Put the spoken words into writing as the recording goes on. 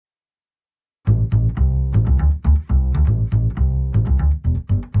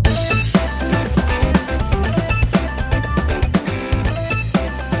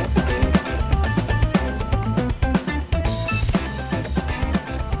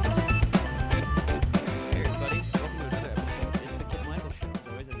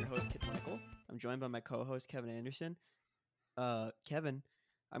joined by my co-host Kevin Anderson. Kevin,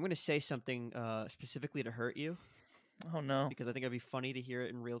 I'm going to say something specifically to hurt you Oh no. because I think it'd be funny to hear it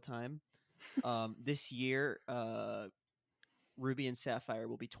in real time. This year, Ruby and Sapphire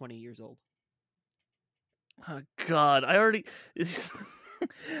will be 20 years old. Oh God, I already.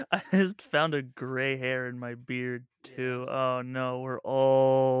 I just found a gray hair in my beard too. Oh no, we're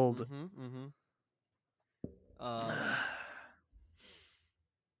old. Um,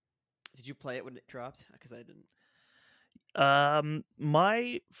 did you play it when it dropped? Because I didn't.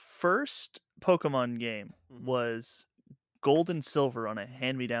 My first Pokemon game Mhm. was Gold and Silver on a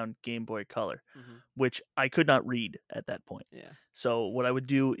hand-me-down Game Boy Color, Mhm. which I could not read at that point. Yeah. So what I would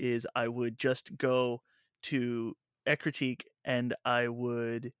do is I would just go to Ecruteak and I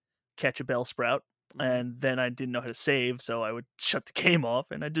would catch a Bellsprout, Mhm. and then I didn't know how to save, so I would shut the game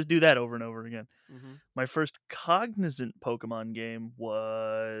off, and I'd just do that over and over again. Mhm. My first cognizant Pokemon game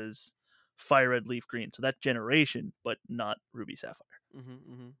was Fire Red, Leaf Green, so that generation, but not Ruby Sapphire. Mhm.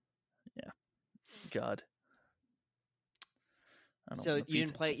 Mhm. Yeah, God, I don't So want to beat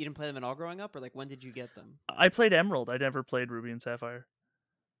that. you didn't play them at all growing up, or like when did you get them? I played Emerald. I never played Ruby and Sapphire.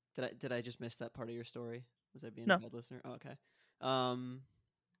 Did I just miss that part of your story? Was I being a No, bad listener? Oh, okay. Um,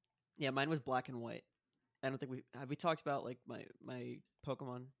 yeah, mine was black and white. I don't think we talked about like my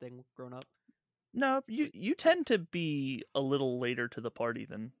Pokemon thing growing up. no, you tend to be a little later to the party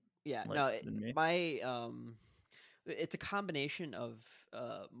than Yeah, like no, than me. it's a combination of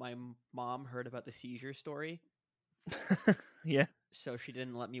my mom heard about the seizure story, Yeah. so she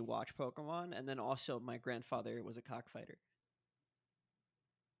didn't let me watch Pokemon, and then also my grandfather was a cockfighter.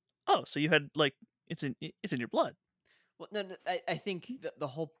 Oh, so you had like it's in your blood. Well, no, I think the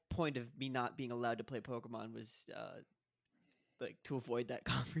whole point of me not being allowed to play Pokemon was like to avoid that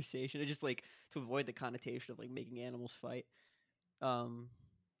conversation, or just like to avoid the connotation of like making animals fight. Um,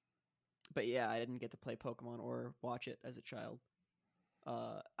 but yeah, I didn't get to play Pokemon or watch it as a child.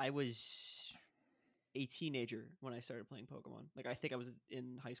 I was a teenager when I started playing Pokemon. Like I think I was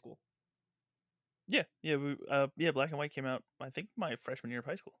in high school. Yeah, yeah, Black and White came out. I think my freshman year of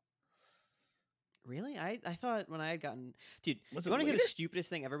high school. Really? I thought when I had gotten dude, Was you it want to hear the later? stupidest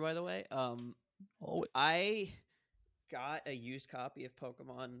thing ever? By the way, Always. I got a used copy of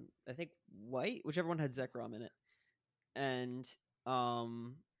Pokemon. I think White, whichever one had Zekrom in it, and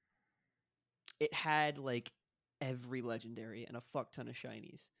um, it had like every legendary and a fuck ton of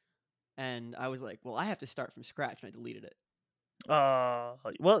shinies. And I was like, well, I have to start from scratch, and I deleted it.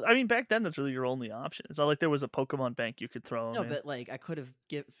 Well, I mean, back then that's really your only option. It's not like there was a Pokemon bank you could throw them No, in. but like I could have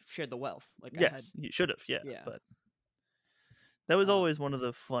shared the wealth. Like I had, Yes, you should have. Yeah, yeah. but that was Um, always one of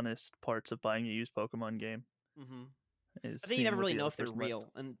the funnest parts of buying a used Pokemon game hmm is I think you never seeing what really the know other if they're person left.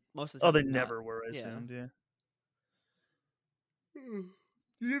 real, and most of the Oh, time they they're not. never were. I Yeah. assumed. Yeah.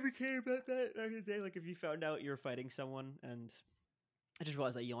 You ever care about that back in the day? Like if you found out you were fighting someone, and I just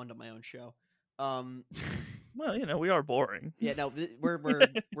realized I yawned on my own show. Um, Well, we are boring. yeah, no,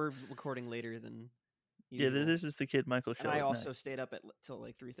 we're recording later than Yeah, usual, this is the Kid Michael and show I at night. also stayed up at till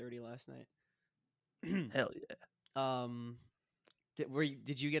like 3:30 last night. Hell yeah. um,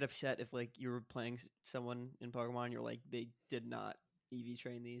 did you get upset if like you were playing someone in Pokemon? You're like they did not EV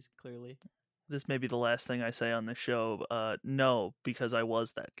train these clearly. This may be the last thing I say on the show. No, because I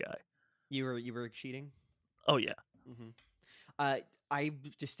was that guy. You were cheating. Oh yeah. hmm I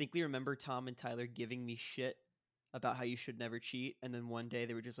distinctly remember Tom and Tyler giving me shit about how you should never cheat, and then one day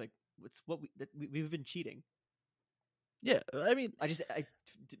they were just like, "What's what we've been cheating." Yeah, I mean, I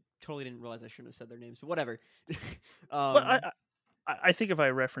totally didn't realize I shouldn't have said their names, but whatever. well, um, I think if I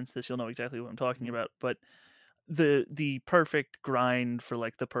reference this, you'll know exactly what I'm talking mhm. about. But the perfect grind for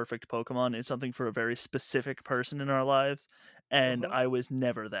like the perfect Pokemon is something for a very specific person in our lives, and Uh-huh. I was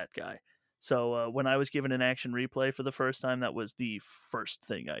never that guy. So when I was given an action replay for the first time, that was the first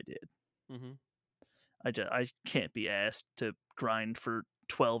thing I did. hmm I can't be asked to grind for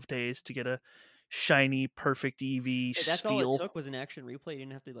 12 days to get a shiny perfect EV That's all it Spheal. took was an action replay. You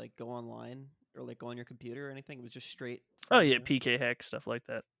didn't have to like go online or like go on your computer or anything. It was just straight Oh from yeah, the. PK hex stuff like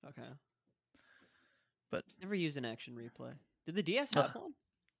that. Okay. But Never used an action replay. Did the DS uh, have one?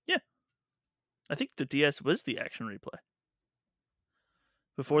 yeah, I think the DS was the action replay.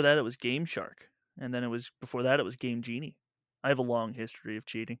 Before Huh. that, it was Game Shark, and then before that it was Game Genie. I have a long history of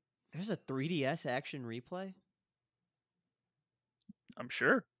cheating. There's a 3DS action replay. I'm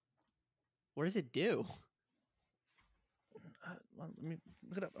sure. What does it do? Well, let me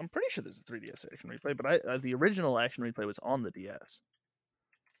look it up. I'm pretty sure there's a 3DS action replay, but the original action replay was on the DS.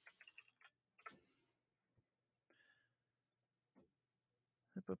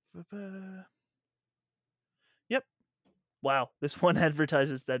 Yep. Wow. This one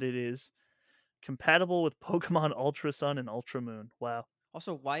advertises that it is Compatible with Pokemon Ultra Sun and Ultra Moon. Wow.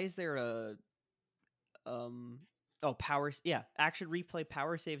 Also, why is there a oh, yeah, Action Replay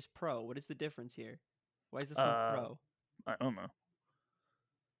Power Saves Pro? What is the difference here? Why is this one Uh, Pro? I don't know.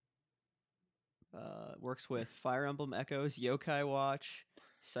 Works with Fire Emblem Echoes, Yokai Watch,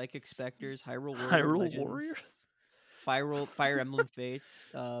 Psychic Specters, Hyrule Warrior Hyrule Legends, Warriors. Fire Emblem Fates.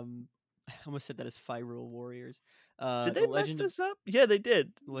 I almost said that as Fyrule Warriors. Did The they mess this up? Yeah, they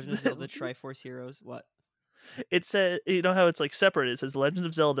did. Legend of Zelda Triforce Heroes. What? It said, you know how it's like separate. It says Legend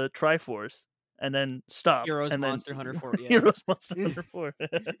of Zelda Triforce, and then stop, Heroes and then Monster Hunter 4. Yeah. Heroes Monster Hunter 4.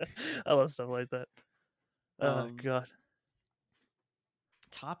 I love stuff like that. Oh god.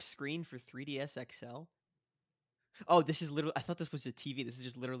 Top screen for 3DS XL. Oh, this is literally. I thought this was a TV. This is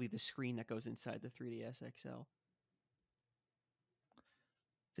just literally the screen that goes inside the 3DS XL.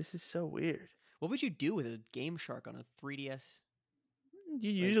 This is so weird. What would you do with a Game Shark on a 3DS?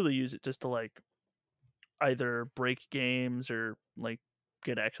 You usually use it just to like either break games or like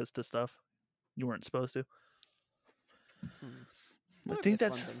get access to stuff you weren't supposed to. I think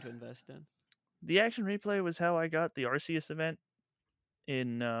that's fun thing to invest in. The Action Replay was how I got the Arceus event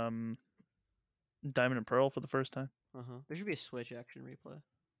in Diamond and Pearl for the first time. There should be a Switch Action Replay.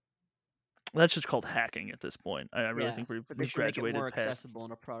 That's just called hacking at this point. I really think we've graduated make it more past. accessible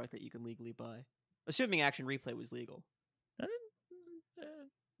in a product that you can legally buy, assuming Action Replay was legal.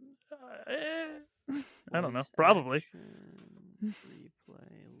 I don't know. Probably. Action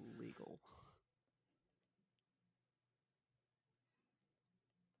Replay legal.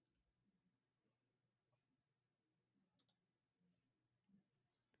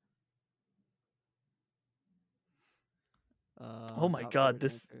 Oh my god,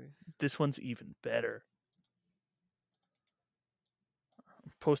 this one's even better.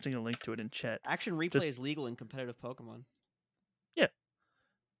 I'm posting a link to it in chat. Action Replay is legal in competitive Pokemon. Yeah.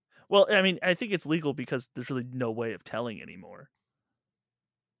 Well, I mean, I think it's legal because there's really no way of telling anymore.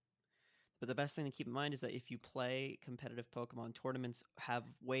 But the best thing to keep in mind is that if you play competitive Pokemon, tournaments have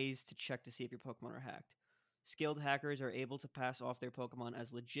ways to check to see if your Pokemon are hacked. Skilled hackers are able to pass off their Pokemon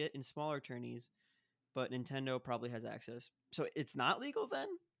as legit in smaller tourneys, but Nintendo probably has access. So it's not legal then?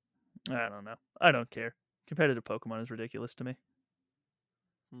 I don't know. I don't care. Competitive Pokemon is ridiculous to me.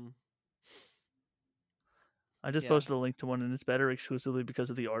 I just posted a link to one, and it's better exclusively because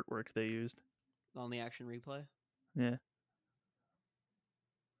of the artwork they used. On the Action Replay? Yeah.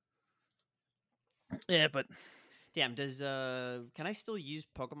 Yeah, but... Damn, can I still use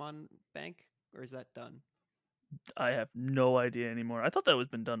Pokemon Bank, or is that done? I have no idea anymore. I thought that was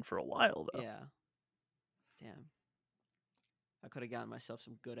been done for a while, though. Yeah. Damn. I could have gotten myself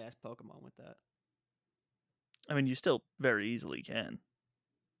some good-ass Pokemon with that. I mean, you still very easily can.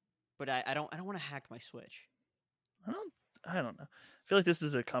 But I don't want to hack my Switch. I don't know. I feel like this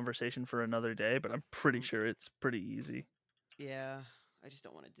is a conversation for another day, but I'm pretty sure it's pretty easy. Yeah, I just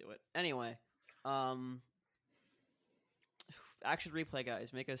don't want to do it. Anyway, Action Replay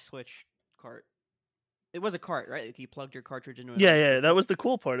guys, make a Switch cart. It was a cart, right? Like you plugged your cartridge into it. Yeah, that was the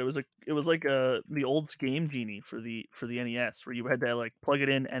cool part. It was like the old Game Genie for the NES, where you had to like plug it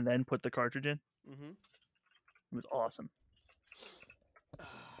in and then put the cartridge in. It was awesome.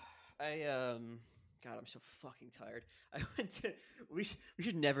 God, I'm so fucking tired. I went to. We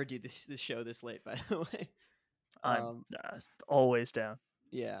should never do this show this late. By the way, I'm always down.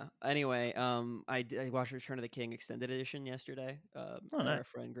 Yeah. Anyway, I watched Return of the King Extended Edition yesterday. At our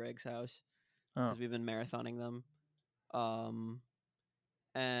friend Greg's house because we've been marathoning them.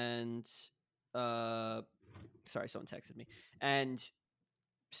 Sorry, someone texted me, and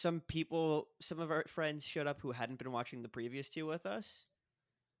some of our friends showed up who hadn't been watching the previous two with us,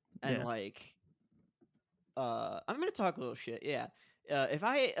 and I'm gonna talk a little shit. Yeah.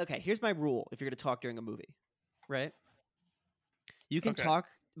 Here's my rule. If you're gonna talk during a movie, right? You can talk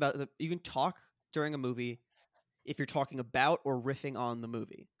during a movie if you're talking about or riffing on the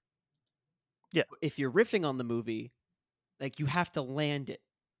movie. Yeah. If you're riffing on the movie, like you have to land it.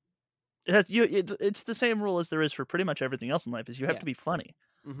 It's the same rule as there is for pretty much everything else in life. Is you have to be funny.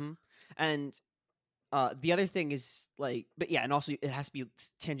 And the other thing is and also it has to be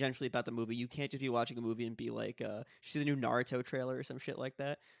tangentially about the movie. You can't just be watching a movie and be like, "You see the new Naruto trailer or some shit like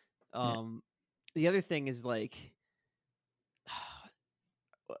that." The other thing is like,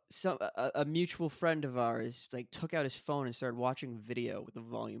 a mutual friend of ours took out his phone and started watching video with the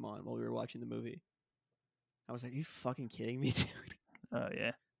volume on while we were watching the movie. I was like, "Are you fucking kidding me, dude?" Oh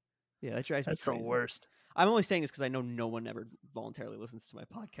yeah. Yeah, that drives me crazy. That's the worst. I'm only saying this because I know no one ever voluntarily listens to my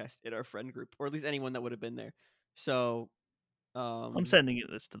podcast in our friend group, or at least anyone that would have been there. So, I'm sending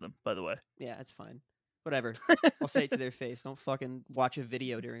this to them, by the way. Yeah, it's fine. Whatever. I'll say it to their face. Don't fucking watch a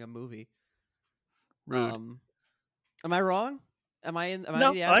video during a movie. Rude. Am I wrong? Am I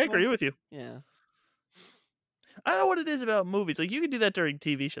No, the I asshole? agree with you. Yeah. I don't know what it is about movies. Like you can do that during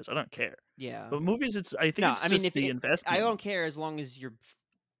TV shows. I don't care. Yeah. But movies, I think No, it's I mean, just if the I investment. don't care as long as you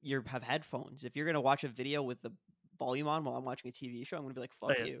have headphones. If you're gonna watch a video with the volume on while I'm watching a TV show, I'm gonna be like, Oh,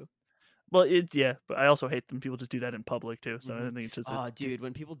 "Fuck yeah. you." Well, but I also hate when people just do that in public too. So I think it's just Oh, dude,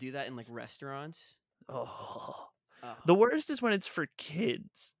 when people do that in like restaurants, oh. oh The worst is when it's for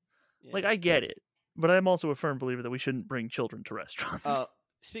kids. Like yeah. I get it, but I'm also a firm believer that we shouldn't bring children to restaurants.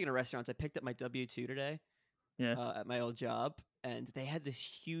 Speaking of restaurants, I picked up my W-2 today Yeah, at my old job, and they had this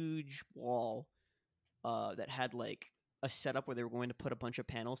huge wall that had like a setup where they were going to put a bunch of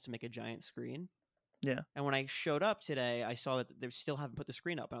panels to make a giant screen. yeah. And when I showed up today, I saw that they still haven't put the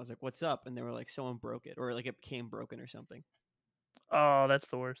screen up. And I was like, "What's up?" And they were like, "Someone broke it, or like it became broken or something." Oh, that's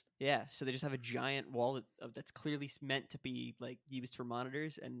the worst. Yeah, so they just have a giant wall that's clearly meant to be like used for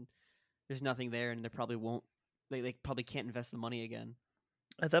monitors, and there's nothing there, and they probably won't. They probably can't invest the money again.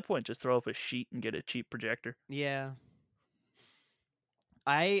 At that point, just throw up a sheet and get a cheap projector. Yeah,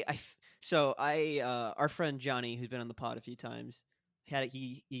 our friend Johnny, who's been on the pod a few times,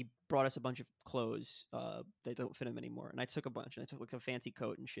 he brought us a bunch of clothes that don't fit him anymore, and I took a bunch, and I took like a fancy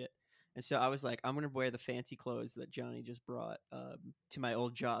coat and shit. And so I was like, I'm gonna wear the fancy clothes that Johnny just brought to my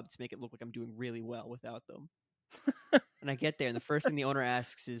old job to make it look like I'm doing really well without them. And I get there, and the first thing the owner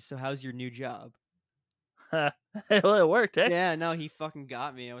asks is, "So how's your new job?" Well, it worked, eh? Yeah, no, he fucking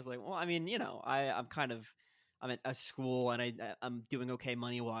got me. I was like, well, I mean, I'm at a school, and I'm doing okay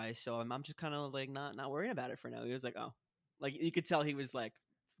money wise, so I'm just kind of like not worrying about it for now. He was like, oh, like you could tell he was like,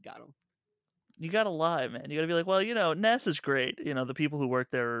 got him. You gotta lie, man. You gotta be like, well, NASA's great. The people who work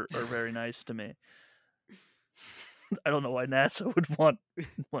there are very nice to me. I don't know why NASA would want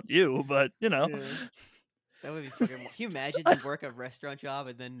you, but Yeah, that would be fucking. Can you imagine you work a restaurant job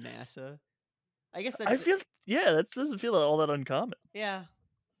and then NASA? I guess I feel that doesn't feel all that uncommon. yeah.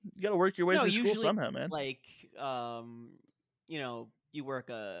 You gotta work your way No, through school usually somehow, man. like you work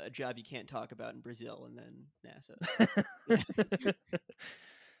a job you can't talk about in Brazil, and then NASA.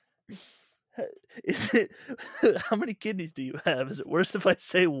 Yeah. Is it how many kidneys do you have? Is it worse if I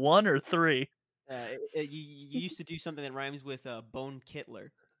say 1 or 3? You used to do something that rhymes with Bone Kittler.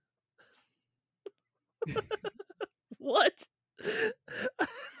 What?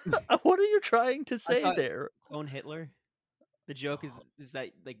 What are you trying to say there? Bone Hitler. The joke is that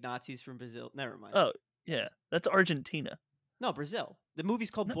like Nazis from Brazil. Never mind. Oh, yeah. That's Argentina. No, Brazil. The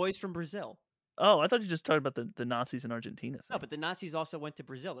movie's called No. Boys from Brazil. Oh, I thought you just talked about the Nazis in Argentina thing. No, but the Nazis also went to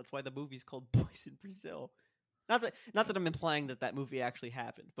Brazil. That's why the movie's called Boys in Brazil. Not that I'm implying that movie actually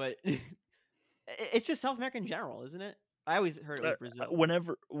happened, but it's just South America in general, isn't it? I always heard it was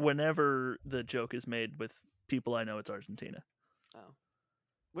Brazil. Whenever the joke is made with people I know, it's Argentina. Oh,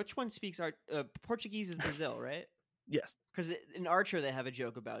 which one speaks Portuguese? Is Brazil, right? Yes, because in Archer they have a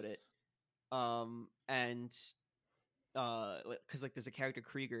joke about it, and because like there's a character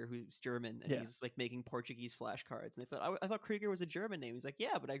Krieger who's German, and he's like making Portuguese flashcards, and they thought I thought Krieger was a German name. He's like,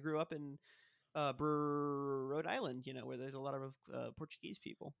 yeah, but I grew up in Rhode Island, where there's a lot of Portuguese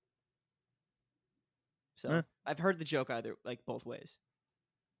people. So I've heard the joke either like both ways.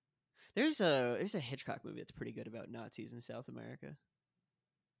 There's a Hitchcock movie that's pretty good about Nazis in South America.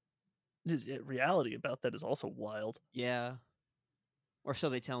 Reality about that is also wild. Yeah, or so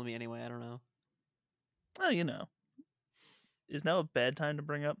they tell me anyway. I don't know. Oh, is now a bad time to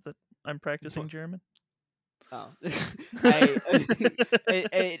bring up that I'm practicing German? Oh,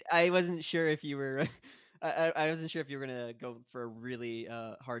 I wasn't sure if you were. I wasn't sure if you were gonna go for a really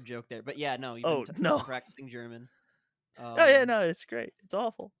hard joke there, but yeah, no. You've been practicing German. Oh yeah, no, it's great. It's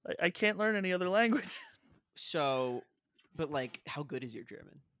awful. I can't learn any other language. So, but like, how good is your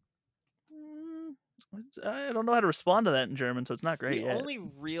German? I don't know how to respond to that in German, so it's not great yet. The only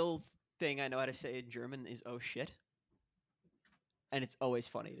real thing I know how to say in German is "oh shit," and it's always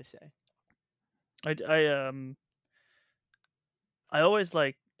funny to say. I always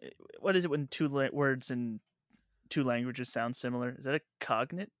like. What is it when two words in two languages sound similar? Is that a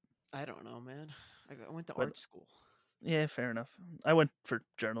cognate? I don't know, man. I went to art school. Yeah, fair enough. I went for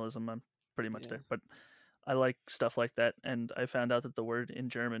journalism. I'm pretty much there, but I like stuff like that. And I found out that the word in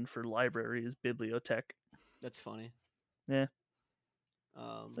German for library is Bibliothek. That's funny. Yeah.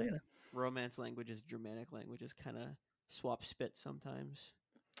 So Romance languages, Germanic languages kind of swap spit sometimes.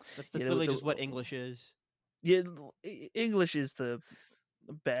 That's literally just what English is. Yeah, English is the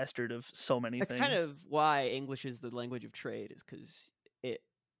bastard of so many things. That's kind of why English is the language of trade, is because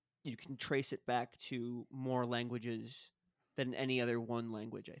you can trace it back to more languages than any other one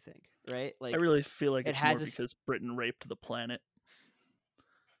language, I think, right? Like, I really feel like it's more because Britain raped the planet.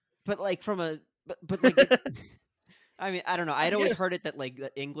 But like from a but like it. I mean, I don't know. I'd always Yeah. heard it that like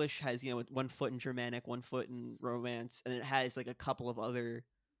that English has, you know, 1 foot in Germanic, 1 foot in Romance, and it has like a couple of other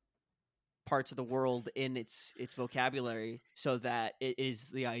parts of the world in its vocabulary, so that it is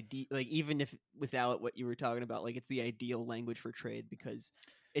the idea, like even if without what you were talking about, like it's the ideal language for trade because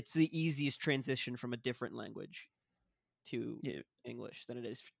it's the easiest transition from a different language to Yeah, English than it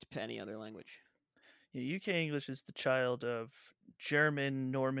is to any other language. yeah, UK English is the child of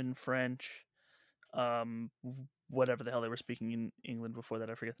German, Norman, French, whatever the hell they were speaking in England before that.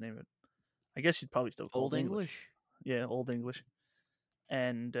 I forget the name of it. I guess you'd probably still call Old it English. English. Yeah, Old English,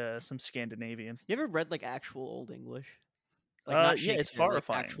 and some Scandinavian. You ever read like actual Old English? Like not Yeah, it's Shakespeare, like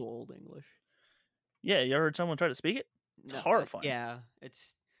horrifying. actual Old English. Yeah, you ever heard someone try to speak it? It's No, horrifying. yeah,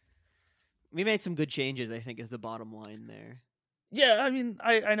 it's we made some good changes, I think, is the bottom line there. Yeah, I mean,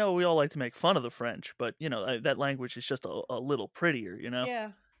 I know we all like to make fun of the French, but you know that language is just a little prettier. You know,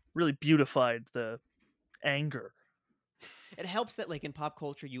 Yeah. really beautified the anger. It helps that like in pop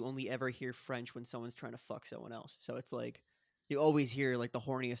culture you only ever hear French when someone's trying to fuck someone else. So it's like you always hear like the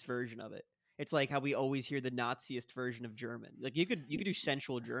horniest version of it. It's like how we always hear the Naziest version of German. Like you could do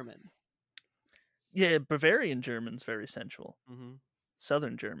Central German. Yeah, Bavarian German's very sensual. Mm-hmm.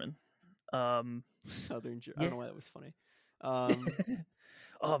 Southern German. Southern German. I don't Yeah. know why that was funny. Um,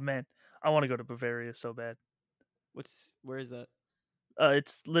 Oh man, I want to go to Bavaria so bad. where is that?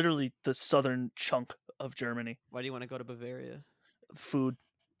 It's literally the southern chunk of Germany. Why do you want to go to Bavaria? Food,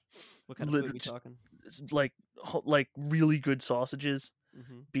 What kind of food are we literally, talking? like really good sausages,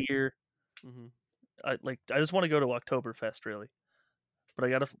 Mm-hmm. beer. Mm-hmm. I just want to go to Oktoberfest really, but I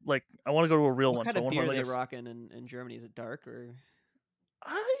want to go to a real What one. kind So I of want to beer find are like they rocking in Germany? Is it dark or?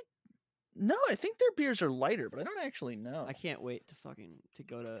 I no, I think their beers are lighter, but I don't actually know. I can't wait to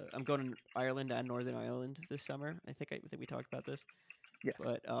go to. I'm going to Ireland and Northern Ireland this summer. I think we talked about this, Yes.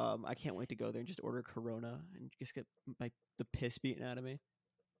 but I can't wait to go there and just order Corona and just get the piss beaten out of me.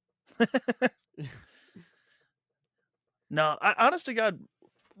 No, honest to God,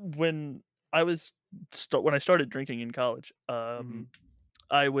 when when I started drinking in college, Mm-hmm.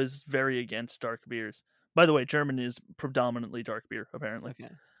 I was very against dark beers. By the way, German is predominantly dark beer, apparently. Okay,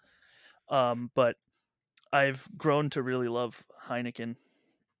 But I've grown to really love Heineken,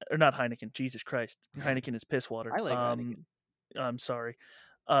 or not Heineken. Jesus Christ, Heineken is piss water. I like Heineken. I'm sorry.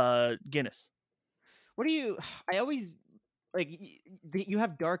 Guinness. What do you? I always like you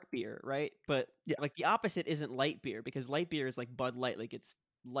have dark beer, right? But Yeah, like the opposite isn't light beer because light beer is like Bud Light, like it's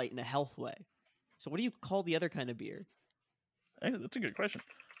light in a health way. So what do you call the other kind of beer? hey, that's a good question.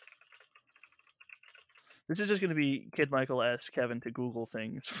 This is just going to be Kid Michael asks Kevin to Google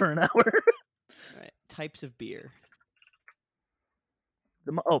things for an hour. All right, types of beer.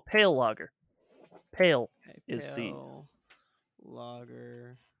 Pale lager. Pale Okay, is the pale,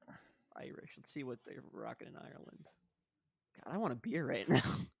 lager, Irish. Let's see what they're rocking in Ireland. God, I want a beer right now.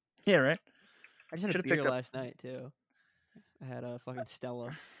 yeah, right. I just had a Should've beer picked up- last night too. I had a fucking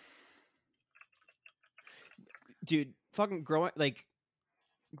Stella. Dude, fucking growing like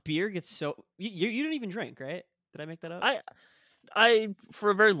beer gets so you don't even drink, right? Did I make that up? I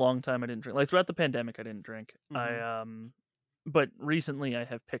for a very long time I didn't drink. Like throughout the pandemic, I didn't drink. Mm-hmm. But recently I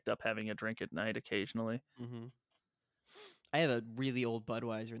have picked up having a drink at night occasionally. Mm-hmm. I have a really old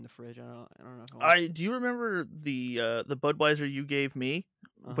Budweiser in the fridge. I don't know if I want. Do you remember the Budweiser you gave me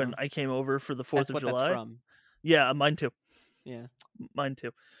when I came over for the 4th That's of what July? that's from. Yeah, mine too. Yeah. Mine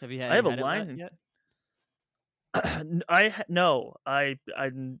too. Have you I have a had it line yet? No, I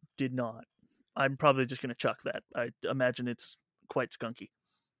did not. I'm probably just gonna chuck that. I imagine it's quite skunky.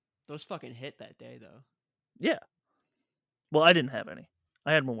 Those fucking hit that day though. Yeah. Well, I didn't have any.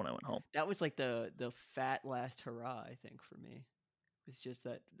 I had one when I went home. That was like the fat last hurrah, I think, for me. It's just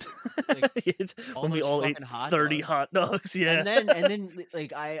that like, It's all when we those all ate fucking hot 30 dogs. hot dogs. Yeah. And then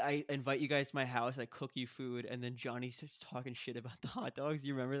like I invite you guys to my house, I cook you food, and then Johnny starts talking shit about the hot dogs.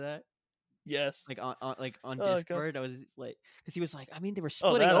 You remember that? Yes. Like on Oh, God. Discord, I was like, because he was like, I mean, they were Oh,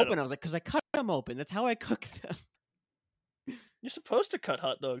 splitting that I open. don't- I was like, because I cut them open. That's how I cook them. You're supposed to cut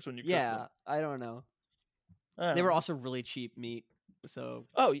hot dogs when you cook Yeah, them. I don't know. I don't They were know. also really cheap meat. So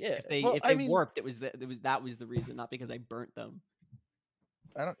Oh yeah. if they warped, that was the reason, not because I burnt them.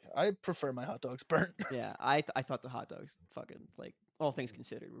 I prefer my hot dogs burnt. Yeah, I thought the hot dogs fucking like all things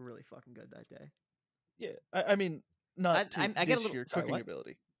considered were really fucking good that day. Yeah. I mean, not to I get a dish little- your sorry, cooking what?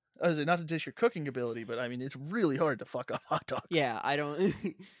 ability. I was not to dish your cooking ability, but I mean, it's really hard to fuck up hot dogs. Yeah, I don't.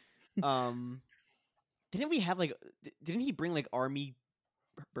 Didn't we have like? Didn't he bring like army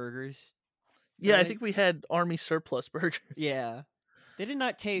burgers? Yeah, I Right? think we had army surplus burgers. Yeah, they did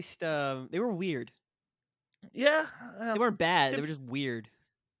not taste. They were weird. Yeah. They weren't bad. They dip- were just weird.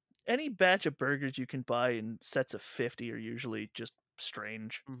 any batch of burgers you can buy in sets of 50 are usually just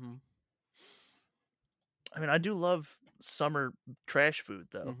strange. Mm-hmm. I mean, I do love summer trash food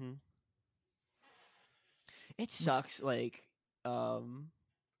though. Mm-hmm. It It's- sucks. Like,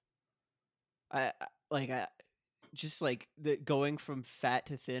 I just like the going from fat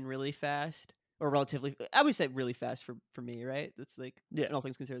to thin really fast, or relatively. I would say really fast for me, right? That's like, yeah. in all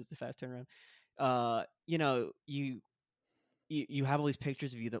things considered, it's a fast turnaround. You know, you have all these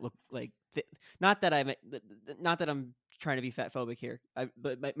pictures of you that look like not that not that I'm trying to be fat phobic here.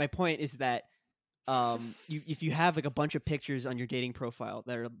 But my point is that if you have like a bunch of pictures on your dating profile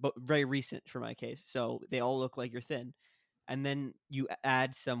that are very recent for my case, so they all look like you're thin, and then you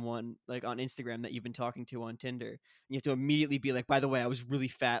add someone like on Instagram that you've been talking to on Tinder, and you have to immediately be like, by the way, I was really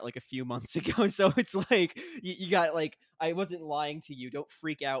fat like a few months ago. So it's like you got like, I wasn't lying to you. Don't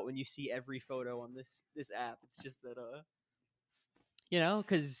freak out when you see every photo on this app. It's just that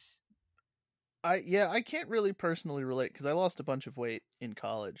because I can't really personally relate because I lost a bunch of weight in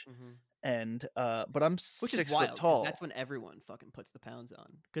college, and but I'm which is 6 foot wild because tall. that's when everyone fucking puts the pounds on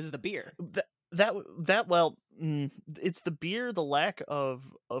because of the beer. It's the beer, the lack of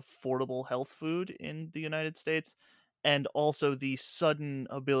affordable health food in the United States, and also the sudden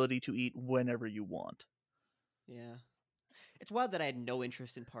ability to eat whenever you want. Yeah, it's wild that I had no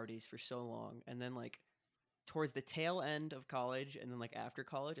interest in parties for so long, and then like towards the tail end of college, and then like after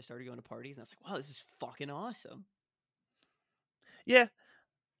college, I started going to parties, and I was like, wow, this is fucking awesome. Yeah,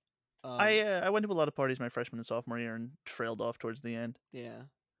 Um, I went to a lot of parties my freshman and sophomore year and trailed off towards the end. yeah,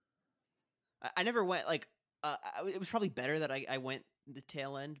 I never went like it was probably better that I went the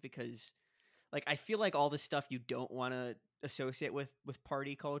tail end because like I feel like all the stuff you don't want to associate with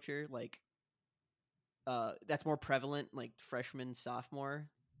party culture, like that's more prevalent like freshman, sophomore.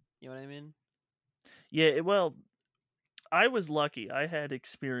 You know what I mean? Yeah, well, I was lucky. I had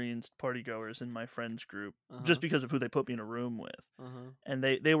experienced party goers in my friends group Uh-huh. just because of who they put me in a room with. Uh-huh. And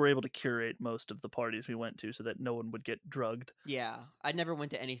they were able to curate most of the parties we went to so that no one would get drugged. Yeah, I never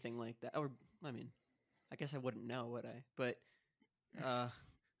went to anything like that. Or I mean, I guess I wouldn't know, would I? But oh.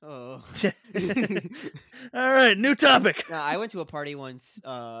 All right, new topic. No, I went to a party once,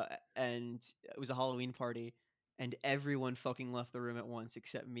 and it was a Halloween party, and everyone fucking left the room at once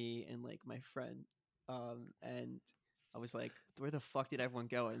except me and like my friend. And I was like, "Where the fuck did everyone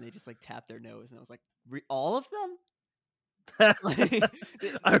go?" And they just like tapped their nose, and I was like, "All of them?" Like,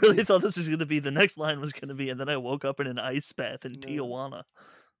 I really thought this was going to be the next line was going to be, and then I woke up in an ice bath in No. Tijuana.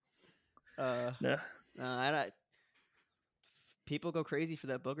 No, I don't. People go crazy for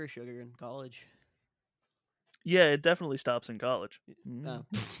that booger sugar in college. Yeah, it definitely stops in college.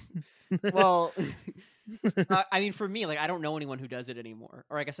 Well, I mean, for me, like, I don't know anyone who does it anymore,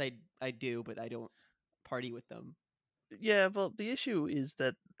 or I guess I do, but I don't party with them. Yeah, well, the issue is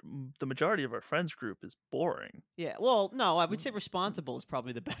that the majority of our friends group is boring. Yeah, well, no, I would say responsible is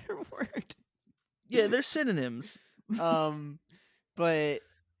probably the better word. Yeah, they're synonyms. But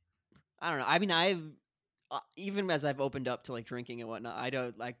I don't know. I mean, I've even as I've opened up to like drinking and whatnot, I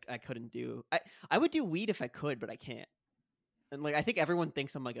don't like. I couldn't do. I would do weed if I could, but I can't. And like, I think everyone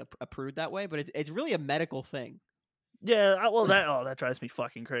thinks I'm like a prude that way, but it's really a medical thing. Yeah, well, that drives me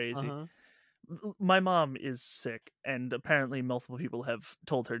fucking crazy. Uh-huh. My mom is sick, and apparently multiple people have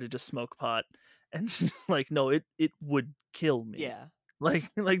told her to just smoke pot, and she's like, "No, it would kill me. Yeah.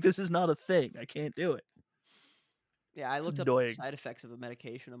 Like this is not a thing. I can't do it." Yeah, I It's looked up annoying. side effects of a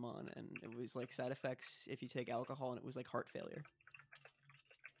medication I'm on, and it was like side effects if you take alcohol, and it was like heart failure.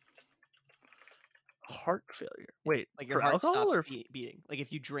 Heart failure. Wait, Like your for heart alcohol stops or beating. Like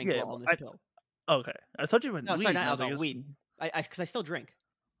if you drink yeah? while on this pill. Okay, I thought you meant No, weed. sorry, not And I was alcohol, like, weed. Because I still drink.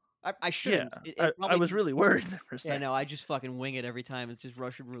 I yeah, shouldn't. It I probably was really worried for a Yeah, second. no, I just fucking wing it every time. It's just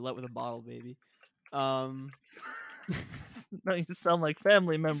Russian roulette with a bottle, baby. No, you sound like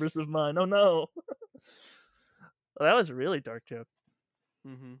family members of mine. Oh no. Well, that was a really dark joke.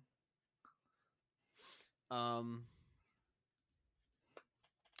 Mm-hmm.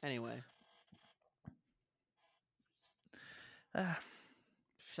 Anyway.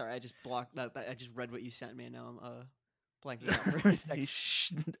 Sorry, I just blocked that. I just read what you sent me, and now I'm blanking out for a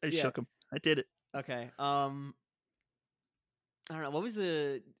second. I shook him. I did it. Okay. I don't know. What was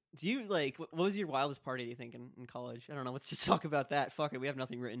the? Do you like? What was your wildest party? Do you think in college? I don't know. Let's just talk about that. Fuck it. We have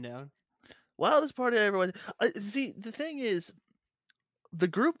nothing written down. Wildest party I ever went. See, the thing is, the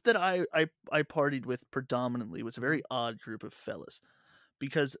group that I partied with predominantly was a very odd group of fellas,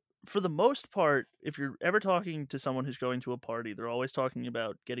 because for the most part, if you're ever talking to someone who's going to a party, they're always talking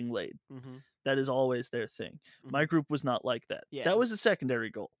about getting laid. Mm-hmm. That is always their thing. My group was not like that. Yeah. That was a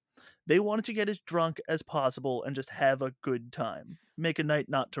secondary goal. They wanted to get as drunk as possible and just have a good time. Make a night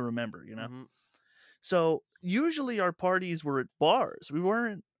not to remember, you know? Mm-hmm. So usually our parties were at bars. We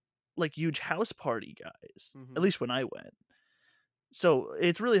weren't like huge house party guys, at Mm-hmm. least when I went. So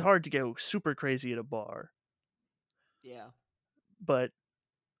it's really hard to go super crazy at a bar. Yeah. But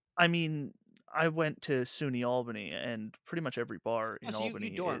I mean, I went to SUNY Albany, and pretty much every bar Oh, in so you Albany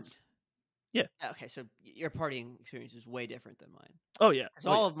dormed. is. Yeah. Okay, so your partying experience is way different than mine. Oh yeah. Because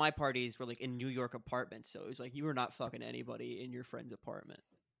Oh all yeah. of my parties were like in New York apartments, so it was like you were not fucking anybody in your friend's apartment.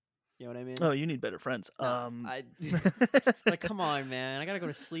 You know what I mean? Oh, you need better friends. Nah, I like come on, man. I gotta go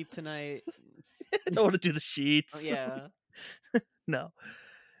to sleep tonight. I don't want to do the Oh, sheets. yeah. No,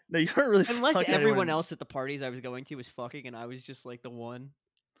 no, you weren't really Unless fucking anyone. everyone else at the parties I was going to was fucking, and I was just like the one,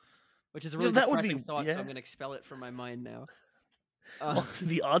 which is a You know, really that would be depressing thought. So yeah. I'm gonna expel it from my mind now. Well,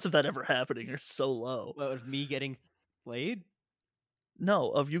 the odds of that ever happening are so low. What, of me getting laid? No,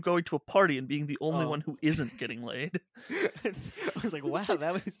 of you going to a party and being the only one Oh. who isn't getting laid. I was like, wow,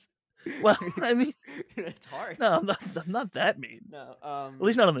 that was. Well, I mean, it's hard. no, I'm not that mean. No. At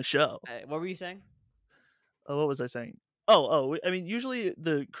least not on the show. What were you saying? Oh, what was I saying? Oh, I mean, usually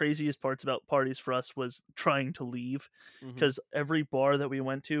the craziest parts about parties for us was trying to leave, Mm-hmm. because every bar that we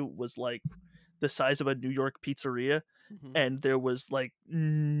went to was like the size of a New York pizzeria, Mm-hmm. and there was like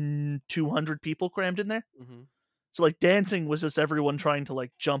 200 people crammed in there. Mm-hmm. So like dancing was just everyone trying to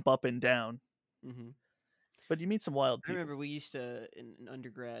like jump up and down. Mm-hmm. But you meet some wild I people. remember we used to in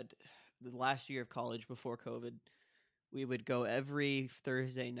undergrad, the last year of college before COVID, we would go every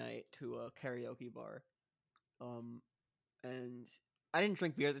Thursday night to a karaoke bar, and I didn't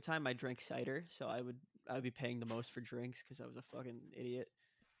drink beer at the time. I drank cider, so I would be paying the most for drinks because I was a fucking idiot.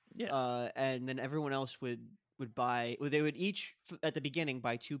 Yeah. And then everyone else would buy. Well, they would each at the beginning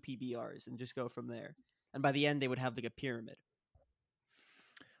buy 2 PBRs and just go from there. And by the end, they would have like a pyramid.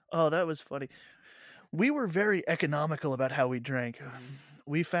 Oh, that was funny. We were very economical about how we drank. Mhm.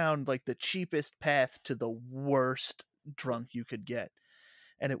 We found like the cheapest path to the worst drunk you could get.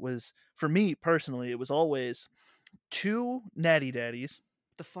 And it was, for me personally, it was always 2 Natty Daddies.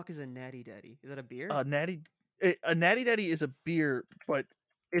 What the fuck is a natty daddy? Is that a beer? A Natty Daddy is a beer, but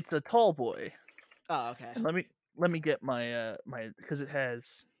it's a tall boy. Oh, okay. And let me get my my, because it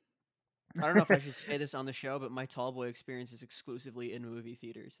has. I don't know if I should say this on the show, but my tall boy experience is exclusively in movie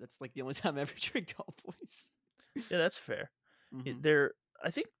theaters. That's like the only time I ever drink tall boys. Yeah, that's fair. Mhm. I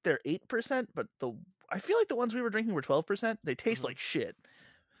think they're 8%, but I feel like the ones we were drinking were 12%. They taste Mhm. like shit.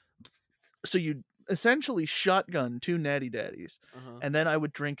 So you essentially shotgun 2 Natty Daddies, Uh-huh. and then I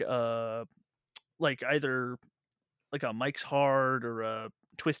would drink like either like a Mike's Hard or a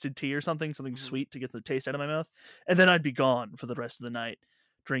Twisted Tea or something Mhm. sweet to get the taste out of my mouth, and then I'd be gone for the rest of the night,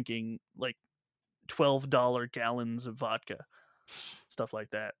 drinking like $12 gallons of vodka, stuff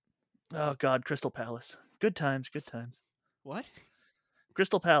like that. Oh God, Crystal Palace, good times, good times. What?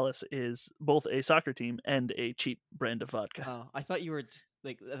 Crystal Palace is both a soccer team and a cheap brand of vodka. Oh, I thought you were just,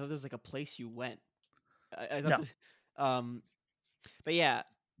 like I thought there was like a place you went. I No. thought, but yeah,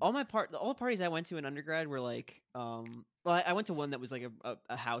 all the parties I went to in undergrad were like, well, I went to one that was like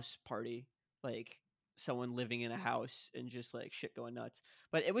a house party, like someone living in a house and just like shit going nuts.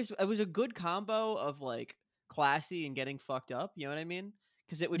 But it was a good combo of like classy and getting fucked up. You know what I mean?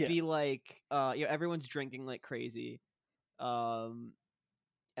 Because it would Yeah. be like, everyone's drinking like crazy,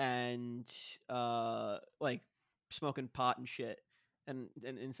 and like smoking pot and shit, and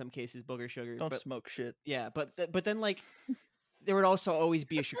in some cases booger sugar. Don't But smoke shit. yeah, but then like there would also always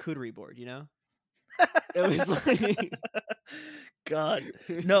be a charcuterie board, you know? It was like God,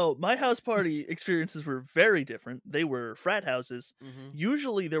 no, my house party experiences were very different. They were frat houses. Mhm.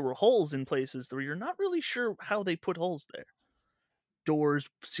 Usually there were holes in places where you're not really sure how they put holes there. Doors,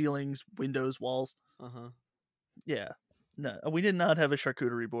 ceilings, windows, walls. Uh-huh. Yeah. No, we did not have a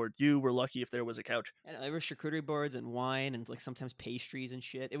charcuterie board. You were lucky if there was a couch. And there were charcuterie boards and wine and like sometimes pastries and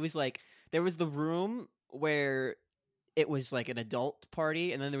shit. It was like there was the room where it was like an adult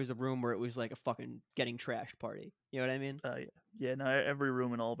party, and then there was a room where it was like a fucking getting trashed party. You know what I mean? Yeah. Yeah, no, every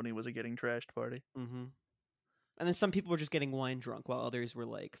room in Albany was a getting trashed party. Mm-hmm. And then some people were just getting wine drunk, while others were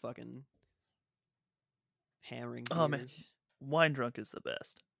like fucking hammering beers. Oh man, wine drunk is the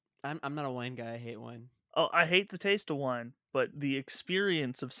best. I'm not a wine guy. I hate wine. Oh, I hate the taste of wine, but the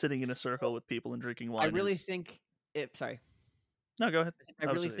experience of sitting in a circle with people and drinking wine I really is... think it. Sorry. No, go ahead. I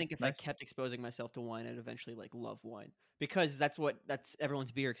really Absolutely. think if I Nice. kept exposing myself to wine, I'd eventually like love wine, because that's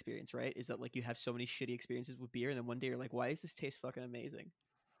everyone's beer experience, right? Is that like you have so many shitty experiences with beer, and then one day you're like, why does this taste fucking amazing?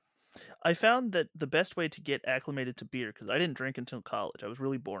 I found that the best way to get acclimated to beer, because I didn't drink until college, I was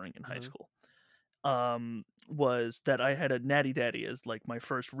really boring in high Mhm. school. was that I had a Natty Daddy as like my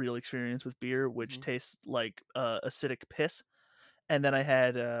first real experience with beer, which Mhm. tastes like acidic piss. And then I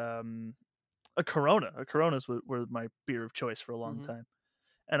had a Corona. A Coronas were my beer of choice for a long Mhm. time.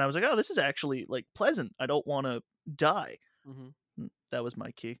 And I was like, oh, this is actually like pleasant. I don't want to die. Mhm. That was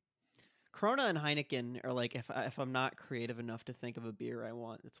my key. Corona and Heineken are like if I'm not creative enough to think of a beer I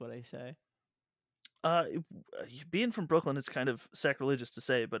want, that's what I say. Uh, being from Brooklyn, it's kind of sacrilegious to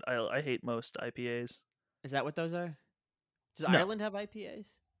say, but I hate most IPAs. Is that what those are? Does No, Ireland have IPAs?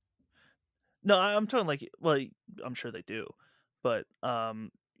 no, I'm talking like well, I'm sure they do, but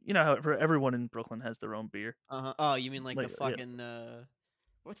you know how everyone in Brooklyn has their own beer. Uh-huh. Oh, you mean like the Yeah, fucking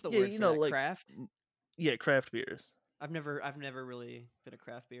what's the yeah, word you for know, that? like Craft? yeah, craft beers. I've never really been a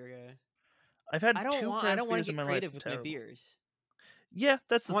craft beer guy. I've had two I craft don't want beers to in get my life. creative with my Terrible. beers. Yeah,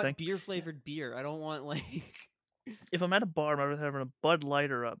 that's I the thing. want beer Yeah. flavored beer. I don't want like If I'm at a bar, I'm either having a Bud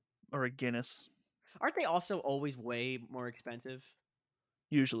Light or a Guinness. Aren't they also always way more expensive?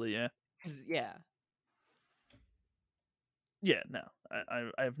 Usually, yeah. Cuz yeah. Yeah, no,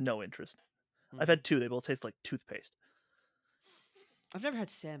 I have no interest. I've Mhm. had two. They both taste like toothpaste. I've never had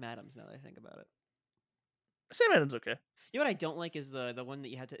Sam Adams now that I think about it. Sam Adams, okay. You know what I don't like is the one that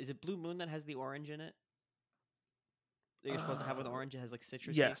you had to is it Blue Moon that has the orange in it? That you're supposed to have with Uh, orange, it has like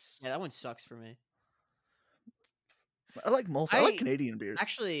citrusy. Yeah, yes. that one sucks for me. I like Molson. I like I Canadian beers.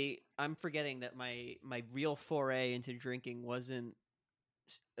 actually I'm forgetting that my real foray into drinking wasn't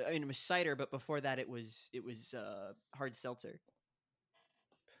I mean it was cider, but before that it was hard seltzer.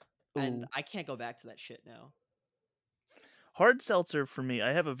 And Ooh, I can't go back to that shit now. hard seltzer for me.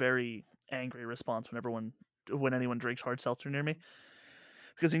 I have a very angry response when anyone drinks hard seltzer near me. Mhm.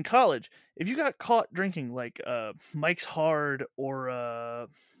 Because in college, if you got caught drinking like Mike's Hard or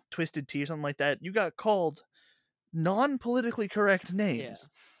Twisted Tea or something like that, you got called non-politically correct Yeah. names.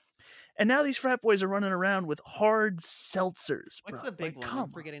 And now these frat boys are running around with hard seltzers, What's bro. the big Like, one? I'm come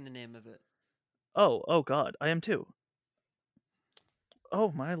on. forgetting the name of it. Oh God, I am too.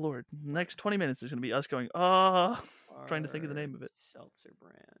 Oh my lord. Next 20 minutes is going to be us going, trying to think of the Hard name of it. seltzer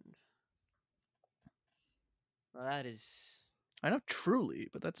brand. Well, that is I know Truly,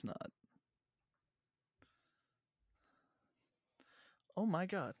 but that's not. Oh my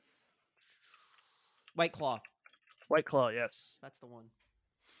god. White Claw. White Claw, yes. That's the one.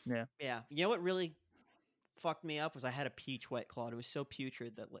 Yeah. Yeah. You know what really fucked me up was I had a peach White Claw. And it was so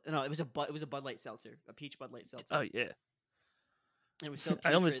putrid that no, it was a Bud Light seltzer, a peach Bud Light seltzer. Oh yeah. It was so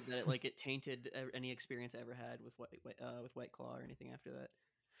I almost putrid that it tainted any experience I ever had with White Claw or anything after that.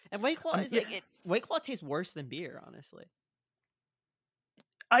 And White Claw is yeah, like it. White Claw tastes worse than beer, honestly.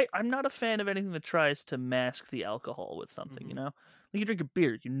 I'm not a fan of anything that tries to mask the alcohol with something, you Hmm. know? Like you drink a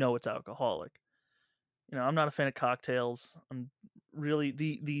beer, you know it's alcoholic. You know, I'm not a fan of cocktails. I'm really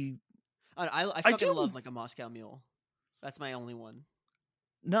the I I fucking do love like a Moscow Mule. That's my only one.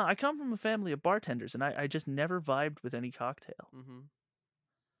 no, I come from a family of bartenders and I just never vibed with any cocktail. Hmm.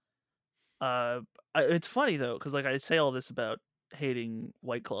 Uh, it's funny though, because like I say all this about hating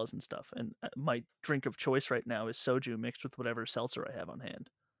White Claws and stuff, and my drink of choice right now is soju mixed with whatever seltzer I have on hand.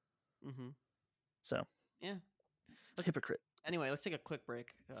 Hmm. So Yeah. Let's hypocrite. anyway. Let's take a quick break.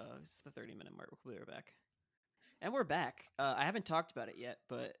 It's the 30-minute mark. We'll be right back. And we're back. I haven't talked about it yet,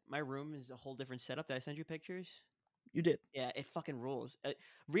 but my room is a whole different setup. Did I send you pictures? You did. Yeah, it fucking rules.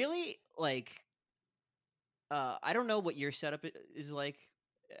 Really, like, I don't know what your setup is like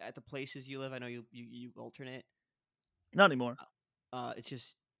at the places you live. I know you alternate. Not anymore. It's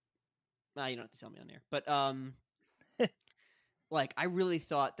just, you don't have to tell me on there. But like, I really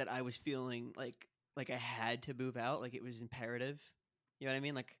thought that I was feeling like I had to move out, like it was imperative. You know what I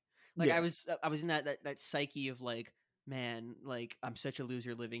mean? Like Yeah. I was in that psyche of like, man, like I'm such a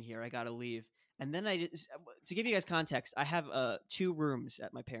loser living here. I gotta leave. And then I just to give you guys context, I have two rooms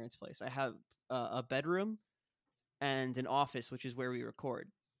at my parents' place. I have a bedroom and an office, which is where we record.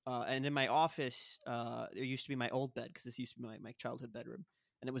 And in my office, there used to be my old bed because this used to be my childhood bedroom,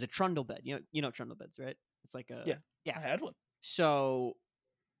 and it was a trundle bed. You know trundle beds, right? It's like a Yeah. yeah. I had one. So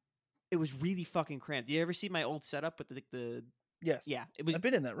it was really fucking cramped. Did you ever see my old setup with the Yes. yeah, it was I've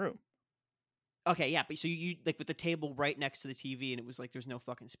been in that room. okay, yeah, but so you like with the table right next to the TV and it was like there's no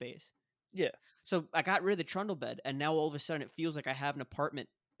fucking space. Yeah. So I got rid of the trundle bed and now all of a sudden it feels like I have an apartment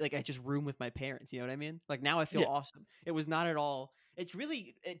like I just room with my parents, you know what I mean? Like now I feel Yeah. awesome. It was not at all it's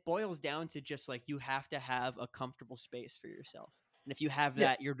really it boils down to just like you have to have a comfortable space for yourself. And if you have Yeah.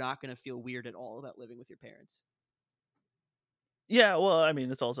 that, you're not going to feel weird at all about living with your parents. Yeah. Well, I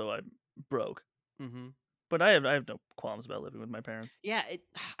mean, it's also I'm broke, Mhm. but I have no qualms about living with my parents. Yeah, it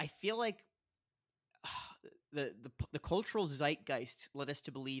I feel like the cultural zeitgeist led us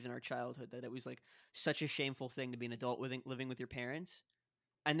to believe in our childhood that it was like such a shameful thing to be an adult living with your parents,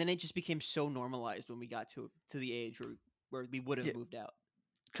 and then it just became so normalized when we got to the age where we would have Yeah, moved out.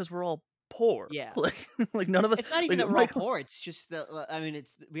 because we're all poor. Yeah. Like none of us. It's not even Like that we're all Michael. poor. It's just that I mean,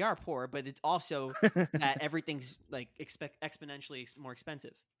 we are poor, but it's also that everything's like exponentially more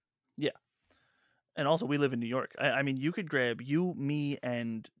expensive. Yeah, and also we live in New York. I mean, you could grab you, me,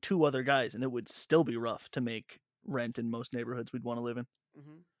 and 2 other guys, and it would still be rough to make rent in most neighborhoods we'd want to live in.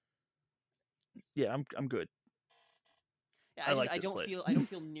 Hmm. Yeah, I'm good. Yeah, I like I this don't place.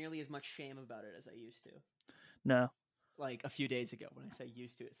 feel nearly as much shame about it as I used to. No. Like a few days ago, when I say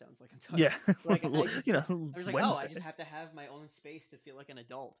used to, it sounds like I'm Yeah. talking. Like Well, I was like, oh, I Wednesday. just have to have my own space to feel like an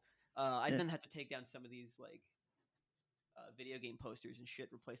adult. I Yeah. then had to take down some of these like video game posters and shit,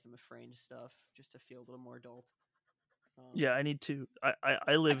 replace them with framed stuff, just to feel a little more adult. Yeah, I need to.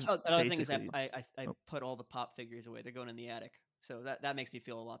 I live Another thing is that basically. I Oh, put all the pop figures away. They're going in the attic, so that makes me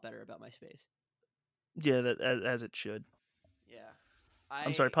feel a lot better about my space. yeah, that as it should. Yeah,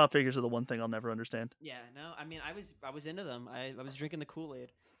 I'm sorry, pop figures are the one thing I'll never understand. yeah, no, I mean, I was into them. I was drinking the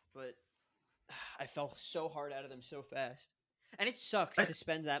Kool-Aid, but I fell so hard out of them so fast. And it sucks I, to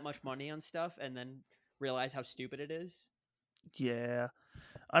spend that much money on stuff and then realize how stupid it is. yeah,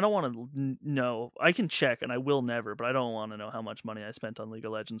 I don't want to know. I can check, and I will never, but I don't want to know how much money I spent on League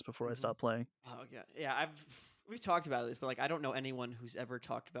of Legends before I Hmm. stopped playing. Oh yeah, yeah. We've talked about this, but like I don't know anyone who's ever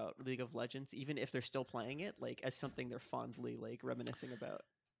talked about League of Legends, even if they're still playing it, like as something they're fondly like reminiscing about.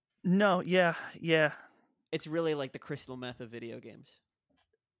 No, yeah, yeah. It's really like the crystal meth of video games.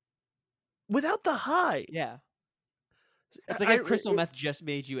 Without the high, Yeah, it's like I if crystal meth just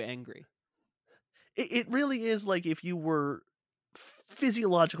made you angry. it really is like if you were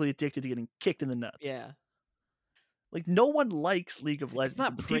physiologically addicted to getting kicked in the nuts. Yeah, Like no one likes League of it's Legends, not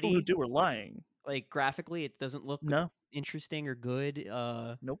and the people who pretty. do are lying. Like graphically, it doesn't look No, interesting or good.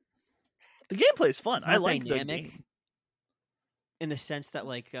 nope. The gameplay is fun. It's I not like the dynamic game. in the sense that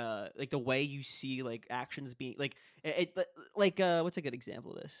like the way you see like actions being like what's a good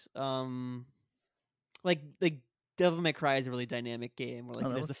example of this? Like Devil May Cry is a really dynamic game where like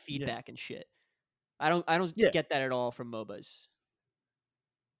Oh, there's the yeah, feedback and shit. I don't yeah. get that at all from MOBAs.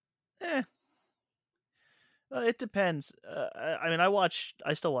 Eh, it depends. I mean,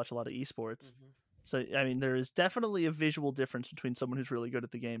 I still watch a lot of esports. Hmm. So I mean, there is definitely a visual difference between someone who's really good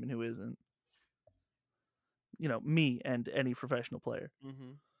at the game and who isn't. You know, me and any professional player.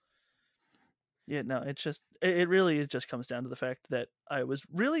 Hmm. Yeah, no, it's just it really it just comes down to the fact that I was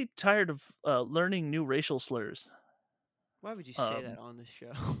really tired of learning new racial slurs. Why would you say that Um, on this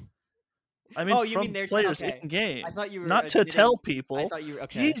show? I mean, Oh, you mean from there's players okay. in I game, thought you were not to admitting. tell I people. thought you were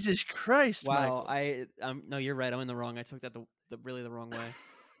okay. Jesus Christ, Wow, Michael! no, you're right. I'm in the wrong. I took that the really the wrong way.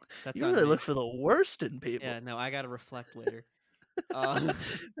 That's You on really me. look for the worst in Yeah, people. no, I gotta reflect later. Uh,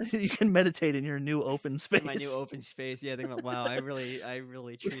 You can meditate in your new open in my new space. open space. Yeah, think about wow, I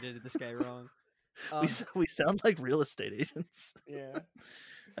really treated this guy wrong. We Um, we sound like real estate agents. yeah,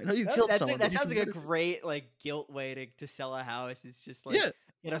 I know you killed that's someone, that but you sounds can like a meditate. great like guilt way to sell a house. It's just like Yeah.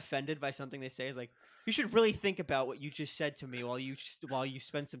 get offended by something they say. It's like you should really think about what you just said to me while you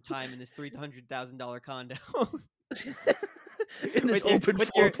spend some time in this $300,000 condo In this open with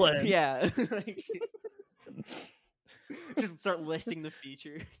floor your plan. yeah. Like, just start listing the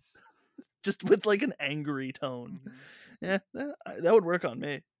features. Just with like an angry tone. Hmm. Yeah, that would work on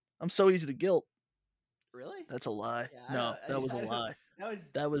me. I'm so easy to guilt. Really? That's a lie. Yeah, No, that was a I don't. lie. That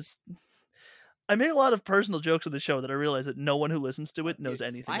was That was. I make a lot of personal jokes on the show that I realize that no one who listens to it dude. knows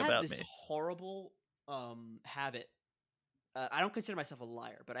anything I have about this me. horrible habit. I don't consider myself a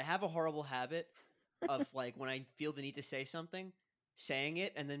liar, but I have a horrible habit of like when I feel the need to say something, saying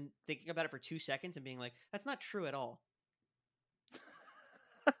it, and then thinking about it for 2 seconds and being like, "That's not true at all."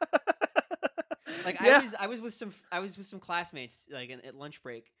 Like Yeah. I was with some classmates like at lunch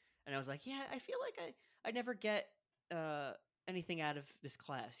break, and I was like, "Yeah, I feel like I never get anything out of this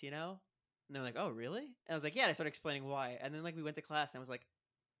class, you know?" And they're like, "Oh, really?" And I was like, "Yeah." And I started explaining why, and then like we went to class, and I was like,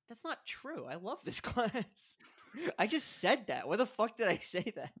 "That's not true. I love this class. I just said that. Why the fuck did I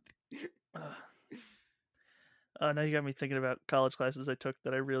say that?" Now you got me thinking about college classes I took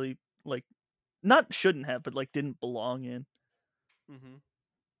that I really like, not shouldn't have, but like didn't belong in. Hmm.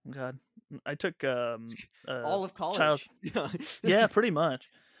 God, I took All of child. college. Yeah, pretty much.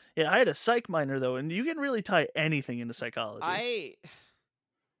 Yeah, I had a psych minor though, and you can really tie anything into psychology.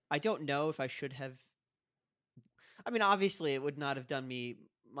 I don't know if I should have. I mean, obviously, it would not have done me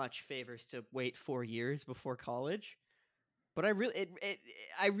much favors to wait 4 years before college. But I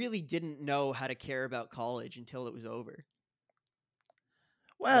really didn't know how to care about college until it was over. Does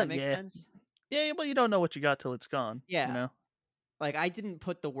Well, that make yeah, sense? Yeah, well, you don't know what you got till it's gone, you Yeah, know? like I didn't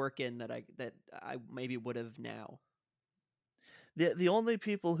put the work in that I maybe would have now. The only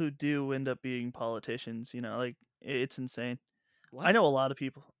people who do end up being politicians, like, it's insane. I What? know a lot of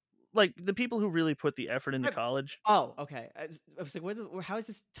people like, the people who really put the effort into I- college. Oh, okay. I was like, how is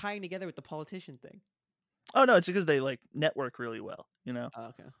this tying together with the politician thing? Oh, no, it's because they, like, network really well, Oh,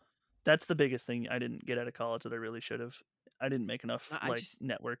 okay. That's the biggest thing I didn't get out of college that I really should have. I didn't make enough, No, like,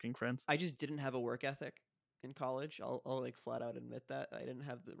 networking friends. I just didn't have a work ethic in college. I'll like flat out admit that I didn't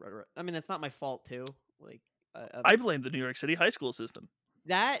have the. I mean, that's not my fault too. Like, I blame the New York City high school system.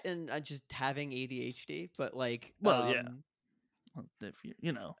 that and just having ADHD. But like, Well, yeah. Well, if you.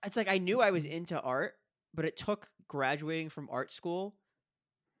 it's like I knew I was into art, but it took graduating from art school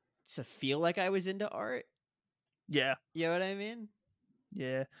to feel like I was into art. Yeah, You know what I mean?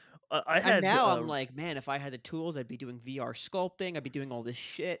 yeah. I And had, now I'm like, man, if I had the tools, I'd be doing VR sculpting. I'd be doing all this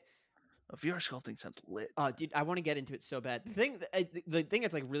shit. VR sculpting sounds lit. Oh, dude, I want to get into it so bad. The thing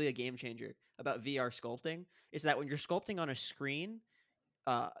that's like really a game changer about VR sculpting is that when you're sculpting on a screen,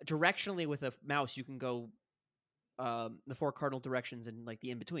 directionally with a mouse, you can go the four cardinal directions and like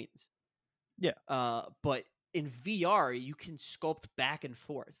the in betweens. Yeah. But in VR, you can sculpt back and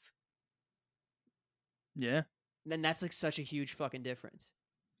forth. Yeah. And that's like such a huge fucking difference.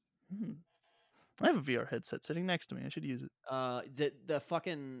 Hmm. I have a VR headset sitting next to me. I should use it. The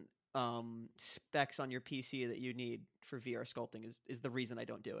fucking specs on your PC that you need for VR sculpting is the reason I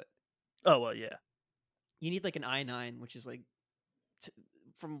don't do it. Oh, well, yeah. You need like an i9, which is like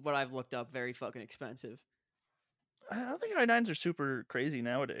from what I've looked up, very fucking expensive. I don't think i9s are super crazy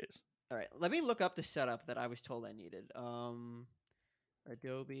nowadays. All right, let me look up the setup that I was told I needed.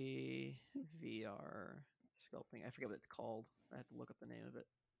 Adobe VR sculpting. I forget what it's called. I have to look up the name of it.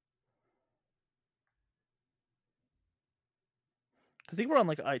 I think we're on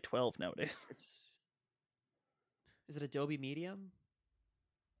like i12 nowadays. Is it Adobe Medium?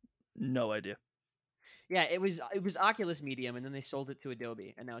 No idea. Yeah, it was Oculus Medium, and then they sold it to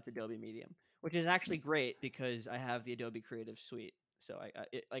Adobe, and now it's Adobe Medium, which is actually great because I have the Adobe Creative Suite, so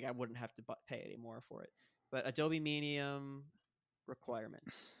I wouldn't have to pay any more for it. But Adobe Medium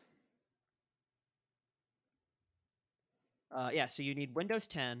requirements. Yeah, so you need Windows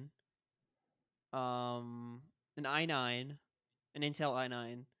 10, an i9, an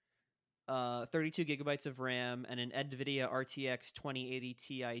Intel i9, 32 gigabytes of RAM, and an NVIDIA RTX 2080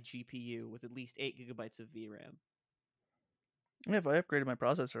 Ti GPU with at least 8 gigabytes of VRAM. Yeah, if I upgraded my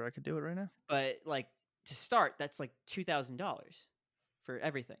processor, I could do it right now. But like to start, that's like $2,000 for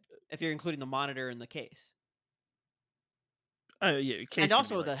everything if you're including the monitor and the case. Yeah, case And could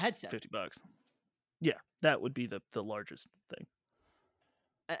also be like the headset. $50. Yeah, that would be the largest thing.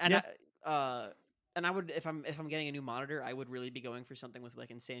 And Yeah. and I would if I'm getting a new monitor, I would really be going for something with like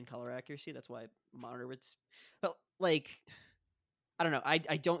insane color accuracy. That's why monitor would. But like, I don't know. I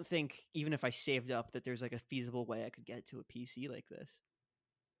don't think even if I saved up that there's like a feasible way I could get to a PC like this.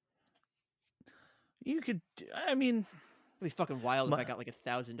 You could. I mean, It'd be fucking wild if I got like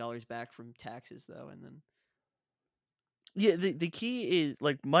 $1,000 back from taxes though, and then. Yeah, the key is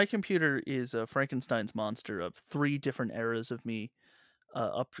like my computer is a Frankenstein's monster of 3 different eras of me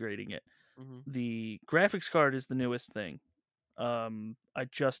upgrading it. Mm-hmm. The graphics card is the newest thing. I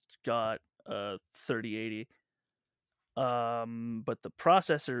just got a 3080. But the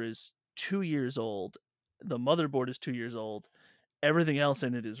processor is 2 years old. The motherboard is 2 years old. Everything else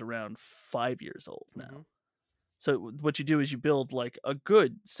in it is around 5 years old now. Mm-hmm. So what you do is you build like a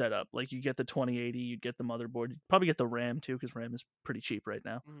good setup. Like you get the 2080, you get the motherboard, you probably get the RAM too because RAM is pretty cheap right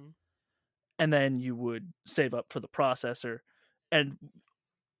now. Mm-hmm. And then you would save up for the processor. And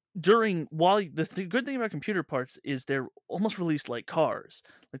the good thing about computer parts is they're almost released like cars.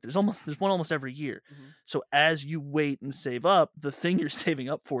 Like there's one almost every year. Mm-hmm. So as you wait and save up, the thing you're saving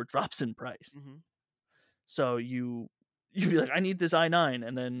up for drops in price. Mm-hmm. So you'd be like, I need this i9,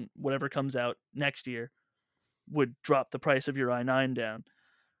 and then whatever comes out next year would drop the price of your i9 down.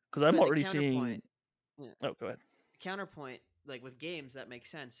 Because I'm already seeing. Yeah. Oh, go ahead. Counterpoint, like with games, that makes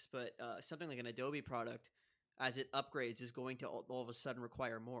sense, but something like an Adobe product, as it upgrades, is going to all of a sudden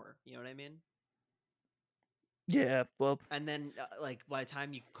require more. You know what I mean? Yeah, well, and then like by the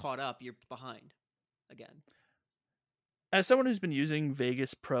time you caught up, you're behind again. As someone who's been using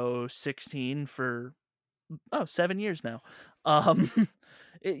Vegas Pro 16 for 7 years now,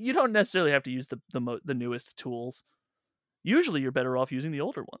 you don't necessarily have to use the newest tools. Usually, you're better off using the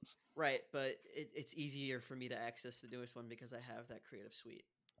older ones. Right, but it's easier for me to access the newest one because I have that Creative Suite.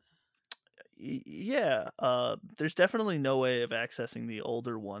 Yeah, there's definitely no way of accessing the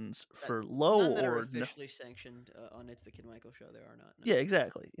older ones for low none that are or officially sanctioned on It's the Kid Michael Show. There are not. No. Yeah,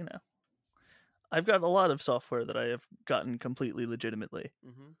 exactly. I've got a lot of software that I have gotten completely legitimately.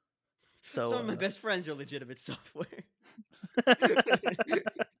 Hmm. Some of my So best friends are legitimate software. you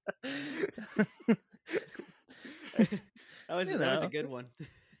That was a know, good one.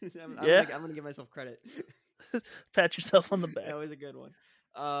 yeah, I'm gonna give myself credit. pat yourself on the back. That was a good one.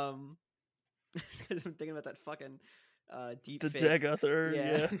 Um, because I'm thinking about that fucking deep The fake. Dagather,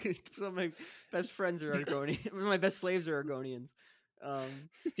 Yeah, yeah. some of my best friends are Argonians. My best slaves are Argonians.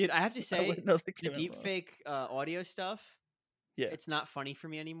 Dude, I have to I say wouldn't know that the came out deep wrong. fake audio stuff. Yeah. It's not funny for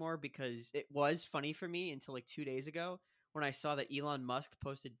me anymore because it was funny for me until like 2 days ago when I saw that Elon Musk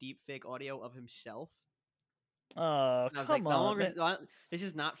posted deep fake audio of himself. Oh, And I was like, come no on, longer man. this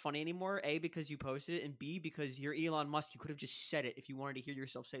is not funny anymore. A, because you posted it, and B, because you're Elon Musk. You could have just said it if you wanted to hear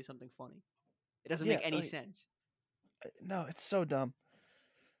yourself say something funny. It doesn't make Yeah, any like, sense. no, it's so dumb.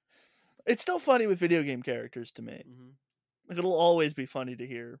 It's still funny with video game characters to me. Hmm. Like, it'll always be funny to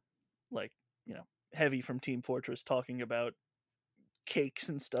hear, like, Heavy from Team Fortress talking about cakes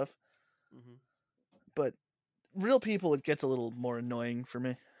and stuff. Hmm. But real people, it gets a little more annoying for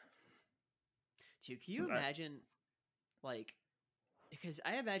me. Dude, can you I, imagine, like, because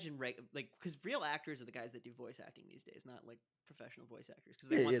I imagine, because real actors are the guys that do voice acting these days, not like professional voice actors, because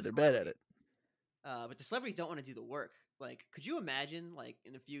they yeah, want yeah, the they're bad at celebrity. it. But the celebrities don't want to do the work. Like, could you imagine, like,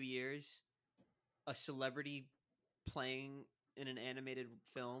 in a few years, a celebrity playing in an animated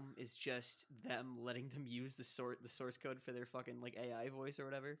film is just them letting them use the source code for their fucking like AI voice or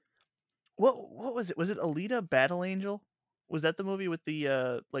whatever? What was it? Was it Alita Battle Angel? Was that the movie with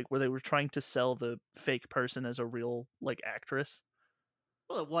the like where they were trying to sell the fake person as a real like actress?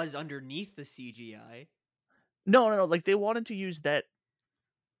 Well, it was underneath the CGI. No, no, no. Like they wanted to use that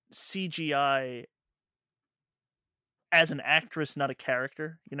CGI as an actress, not a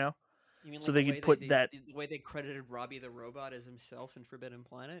character. You mean So like they could put that. the way they credited Robbie the Robot as himself in Forbidden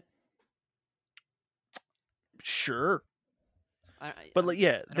Planet? Sure, I but I'm, like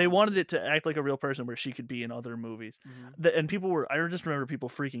yeah, I they don't wanted remember. it to act like a real person where she could be in other movies. Hmm. And people were. I just remember people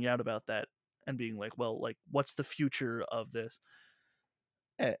freaking out about that and being like, "Well, like, what's the future of this?"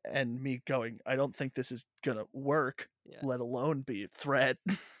 And me going, "I don't think this is gonna work, Yeah, let alone be a threat."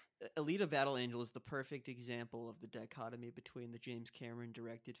 Alita Battle Angel is the perfect example of the dichotomy between the James Cameron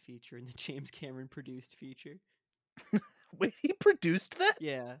directed feature and the James Cameron produced feature. Wait, he produced that?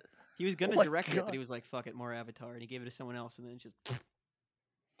 Yeah. He was Oh gonna my direct it, but god. he was like, "Fuck it, more Avatar," and he gave it to someone else, and then it just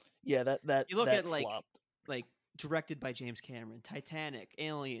Yeah, that that you look that at flopped. like directed by James Cameron, Titanic,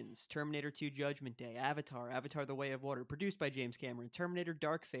 Aliens, Terminator 2 Judgment Day, Avatar The Way of Water, produced by James Cameron, Terminator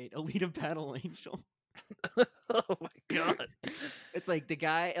Dark Fate, Alita Battle Angel. Oh my god. It's like the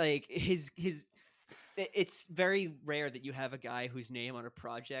guy like it's very rare that you have a guy whose name on a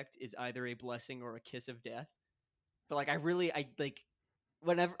project is either a blessing or a kiss of death. But like I like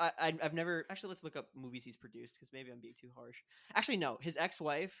whenever I've never actually let's look up movies he's produced because maybe I'm being too harsh. Actually, no, his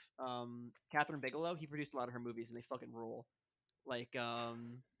ex-wife, Catherine Bigelow, he produced a lot of her movies and they fucking rule. Like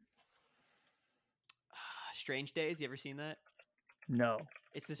Strange Days. You ever seen that? No.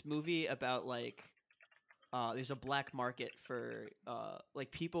 It's this movie about like there's a black market for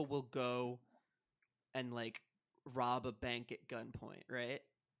like people will go and like rob a bank at gunpoint, right?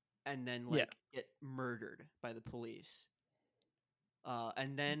 And then Yeah. like get murdered by the police.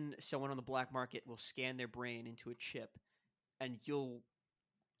 And then someone on the black market will scan their brain into a chip, and you'll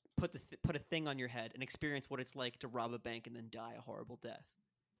put a thing on your head and experience what it's like to rob a bank and then die a horrible death.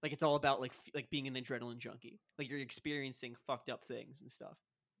 Like it's all about like being an adrenaline junkie. Like you're experiencing fucked up things and stuff.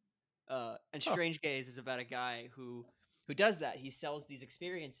 And Huh. Strange Gaze is about a guy who does that. He sells these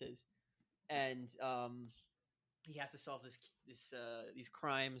experiences, and he has to solve these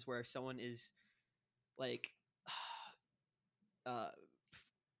crimes where someone is like uh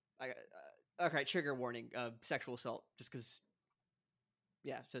okay, trigger warning, sexual assault, just because,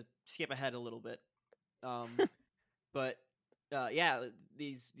 yeah, to skip ahead a little bit. Um, but yeah,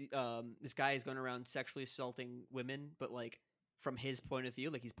 this guy is going around sexually assaulting women, but like from his point of view,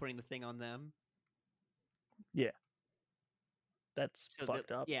 like he's putting the thing on them. Yeah. That's So that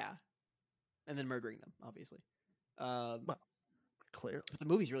fucked up. yeah, and then murdering them, obviously. Um, Well, clearly. but the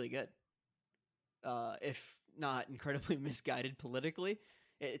movie's really good. If not incredibly misguided politically,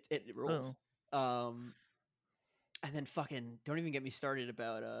 it rules. Oh. Um, and then fucking don't even get me started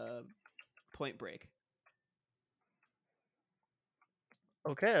about Point Break.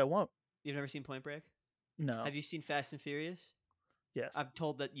 Okay, I won't. You've never seen Point Break? No. Have you seen Fast and Furious? Yes. I'm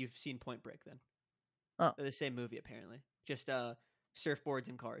told that you've seen Point Break then. Oh. They're the same movie apparently. Just surfboards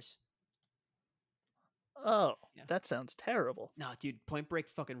and cars. Oh, Yeah. that sounds terrible. No, dude, Point Break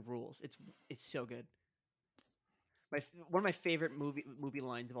fucking rules. It's so good. one of my favorite movie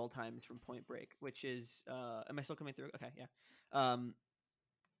lines of all time is from Point Break, which is am I still coming through? Okay, yeah.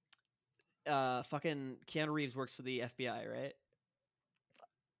 Fucking Keanu Reeves works for the FBI, right?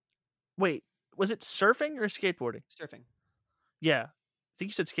 Wait, was it surfing or skateboarding? Surfing. Yeah, I think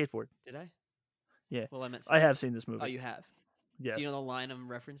you said skateboard. Did I? Yeah, Well, I meant I surfing. have seen this Oh, movie. you have. Yes. Do you know the line I'm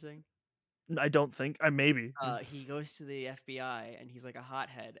referencing? I don't think. Maybe. He goes to the FBI and he's like a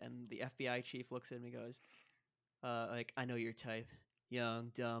hothead, and the FBI chief looks at him and goes, like, I know your type,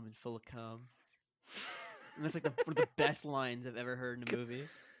 young, dumb, and full of cum. And that's like one of the best lines I've ever heard in a movie.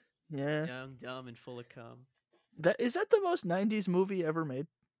 Yeah. Young, dumb, and full of cum. Is that the most '90s movie ever made?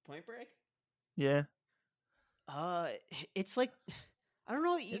 Point Break? Yeah. It's like, I don't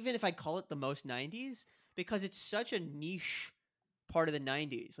know even if I'd call it the most '90s, because it's such a niche part of the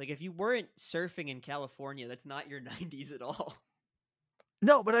 '90s. Like, if you weren't surfing in California, that's not your '90s at all.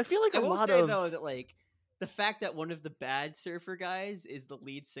 No, but I feel like I a will lot say of though that like the fact that one of the bad surfer guys is the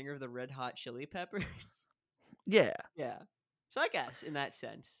lead singer of the Red Hot Chili Peppers. yeah. Yeah. So I guess in that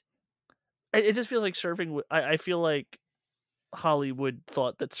sense. It just feels like surfing. I feel like Hollywood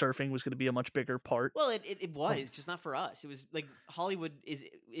thought that surfing was going to be a much bigger part. Well, it was just not for us. It was like Hollywood is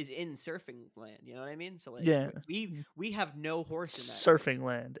in surfing land. You know what I mean? So like, Yeah. we have no horse in that Surfing race.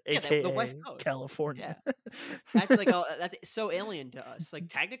 land, Yeah, aka the West Coast, California. Yeah. That's like that's so alien to us. Like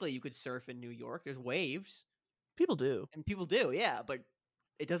technically, you could surf in New York. There's waves. People do. And people do, yeah, but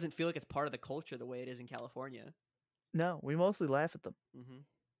it doesn't feel like it's part of the culture the way it is in California. No, we mostly laugh at them. Mm-hmm.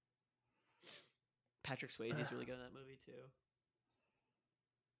 Patrick Swayze is really good in that movie too.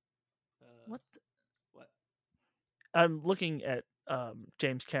 What? What? I'm looking at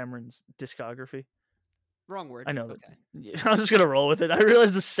James Cameron's discography. Wrong word. I know that. Okay. Yeah, I was just gonna roll with it. I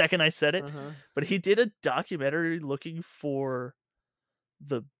realized the second I said it, Uh-huh. but he did a documentary looking for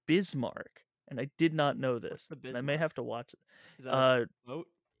the Bismarck, and I did not know this. I may have to watch it. Is that a boat?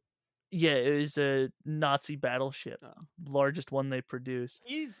 Yeah, it was a Nazi battleship, Oh. largest one they produce.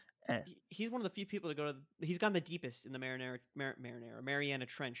 He's one of the few people to go to. He's gone the deepest in the Mariana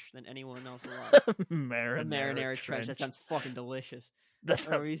Trench than anyone else alive. Marinara Trench. That sounds fucking delicious. That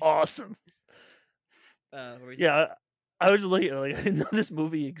sounds awesome. Yeah, I was just looking at it, like, I didn't know this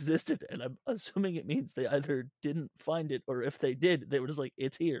movie existed, and I'm assuming it means they either didn't find it, or if they did, they were just like,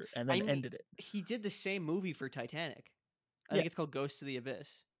 it's here, and then ended it. He did the same movie for Titanic. I think it's called Ghost to the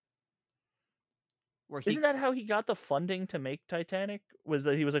Abyss. Isn't that how he got the funding to make Titanic? Was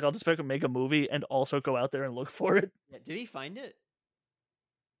that he was like, I'll just make a movie and also go out there and look for it? Yeah, did he find it?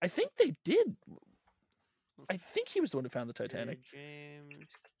 I think they did. I think he was the one who found the Titanic. Did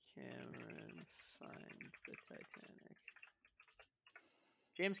James Cameron find the Titanic?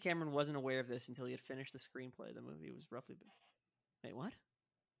 James Cameron wasn't aware of this until he had finished the screenplay. The movie was roughly... Wait, what?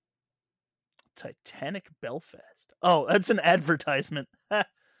 Titanic Belfast. Oh, that's an advertisement.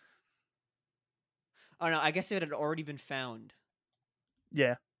 Oh, no, I guess it had already been found.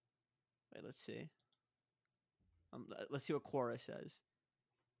 Yeah. Wait, let's see. Let's see what Quora says.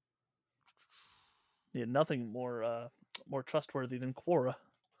 Yeah, nothing more trustworthy than Quora.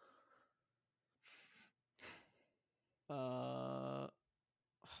 I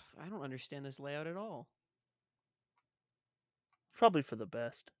don't understand this layout at all. Probably for the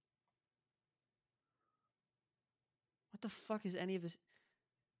best. What the fuck is any of this?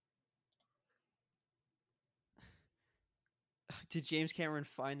 Did James Cameron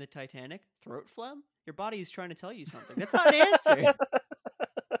find the Titanic? Throat phlegm? Your body is trying to tell you something. That's not an answer.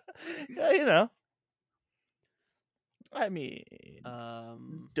 Yeah, you know. I mean,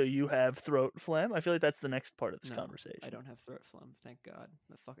 do you have throat phlegm? I feel like that's the next part of this conversation. I don't have throat phlegm. Thank God.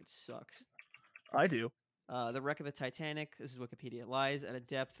 That fucking sucks. I do. The wreck of the Titanic, this is Wikipedia, lies at a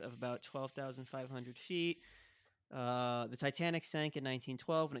depth of about 12,500 feet. The Titanic sank in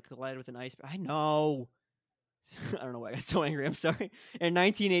 1912 when it collided with an iceberg. I know. I don't know why I got so angry. I'm sorry. In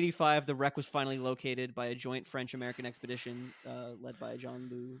 1985, the wreck was finally located by a joint French-American expedition led by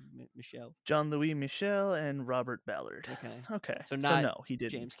Jean-Louis Michel and Robert Ballard. Okay. So no, he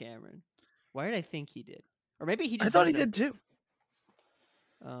didn't. James Cameron. Why did I think he did? Or maybe he just... I thought he did too.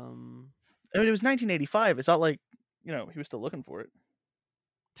 I mean, it was 1985. It's not like, he was still looking for it.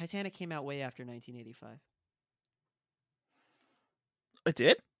 Titanic came out way after 1985. It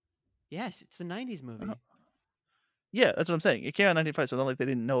did? Yes, it's the 90s movie. Oh. Yeah, that's what I'm saying. It came out in 1995, so it's not like they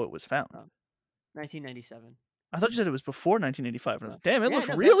didn't know it was found. 1997. I thought you said it was before 1985. And I was like, damn, it looks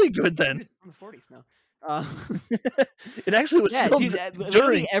really good then. From the 40s now. It actually was filmed dude,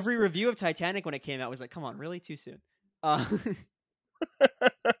 during... every review of Titanic when it came out was like, come on, really? Too soon.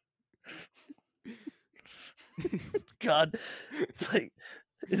 God. It's like...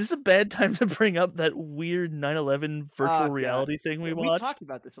 Is this a bad time to bring up that weird 9/11 virtual Oh god, reality thing we we watched? talked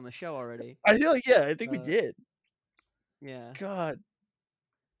about this on the show already. I feel like, yeah, I think we Uh, did. yeah, God.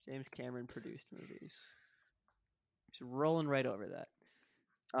 James Cameron produced movies. Just rolling right over that.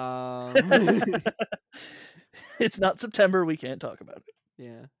 It's not September, we can't talk about it.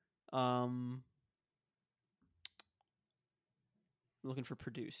 Yeah. I'm looking for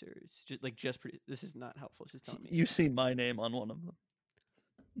producers. This is not helpful. This is telling me You see my name on one of them.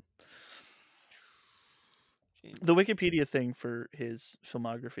 James, The Wikipedia thing for his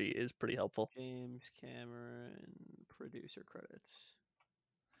filmography is pretty helpful. James Cameron producer credits.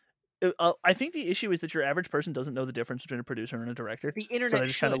 I think the issue is that your average person doesn't know the difference between a producer and a director. The So internet they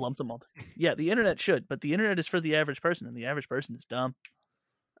just kind of should. lump them all. Yeah, the internet should, but the internet is for the average person, and the average person is dumb.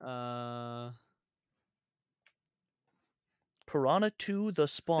 Piranha 2: The That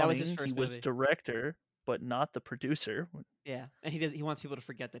was his Spawning, he first was movie. director, but not the producer. Yeah, and he wants people to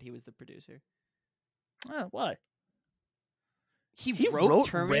forget that he was the producer. Why? He wrote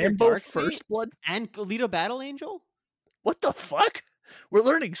Terminator Rambo Dark First Fate Blood? and Alita Battle Angel? What the fuck? We're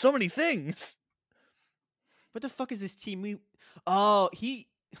learning so many things. What the fuck is this team?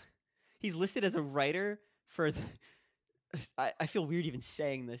 He's listed as a writer for the, I feel weird even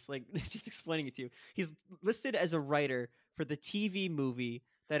saying this, like just explaining it to you. He's listed as a writer for the TV movie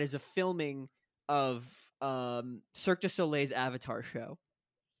that is a filming of Cirque du Soleil's Avatar show.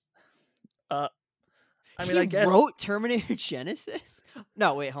 I mean, I guess wrote Terminator Genesis?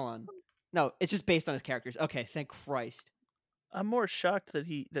 No, wait, hold on. No, it's just based on his characters. Okay, thank Christ. I'm more shocked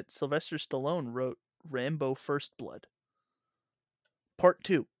that Sylvester Stallone wrote Rambo First Blood. Part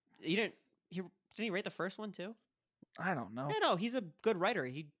 2. Didn't he write the first one too? I don't know. Yeah, no, he's a good writer.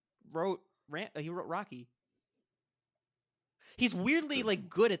 He wrote Rocky. He's weirdly like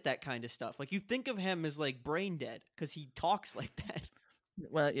good at that kind of stuff. Like you think of him as like brain dead because he talks like that.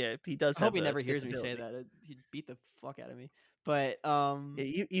 Well, yeah, he does. I hope he never hears me say that. He'd beat the fuck out of me. But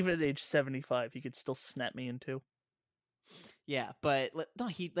yeah, even at age 75, he could still snap me in two. Yeah, but no,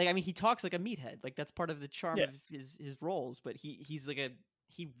 he talks like a meathead. Like that's part of the charm of his roles. But he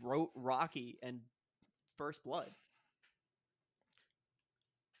wrote Rocky and First Blood.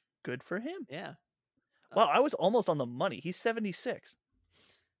 Good for him. Yeah. Wow, I was almost on the money. He's 76.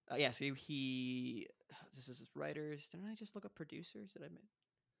 Yeah, so this is his writers. Didn't I just look up producers? Did I make?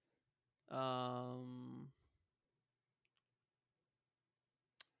 I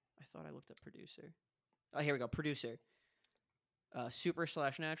thought I looked up producer. Oh, here we go. Producer.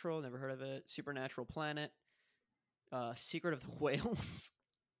 Super/Natural. Never heard of it. Supernatural Planet. Secret of the Whales.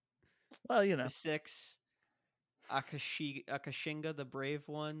 Well, you know. The Six. Akashinga, The Brave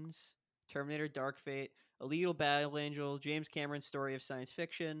Ones. Terminator Dark Fate. Illegal Battle Angel. James Cameron's Story of Science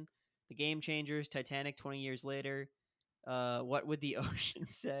Fiction. The Game Changers. Titanic 20 years later. What Would the Ocean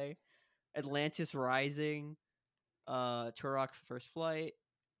Say? Atlantis Rising. Turok First Flight.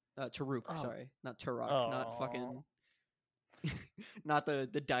 Taruk, sorry. Not Turok. Not fucking... not the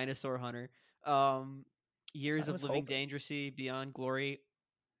dinosaur hunter. Years of Living Dangerously, Beyond Glory.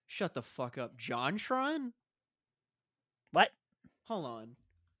 Shut the fuck up. JonTron? What? Hold on.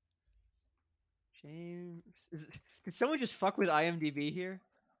 James... Did someone just fuck with IMDb here?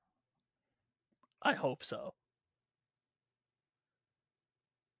 I hope so.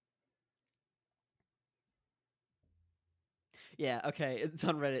 Yeah, okay. It's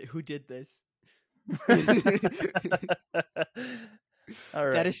on Reddit. Who did this? All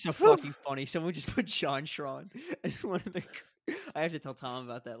right. That is so fucking funny. Someone just put JonTron as one of the... I have to tell Tom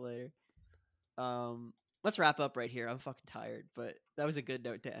about that later. Let's wrap up right here. I'm fucking tired, but that was a good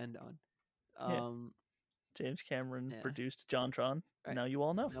note to end on. James Cameron produced JonTron. Right. Now you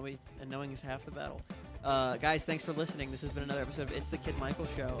all know. Knowing is half the battle. Guys, thanks for listening. This has been another episode of It's the Kid Michael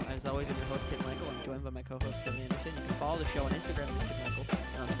Show. As always, I'm your host, Kid Michael. I'm joined by my co-host, Kevin Anderson. You can follow the show on Instagram at Kid Michael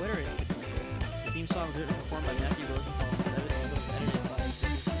and on Twitter at Kid Michael. The theme song was written and performed by Matthew Rosenthal.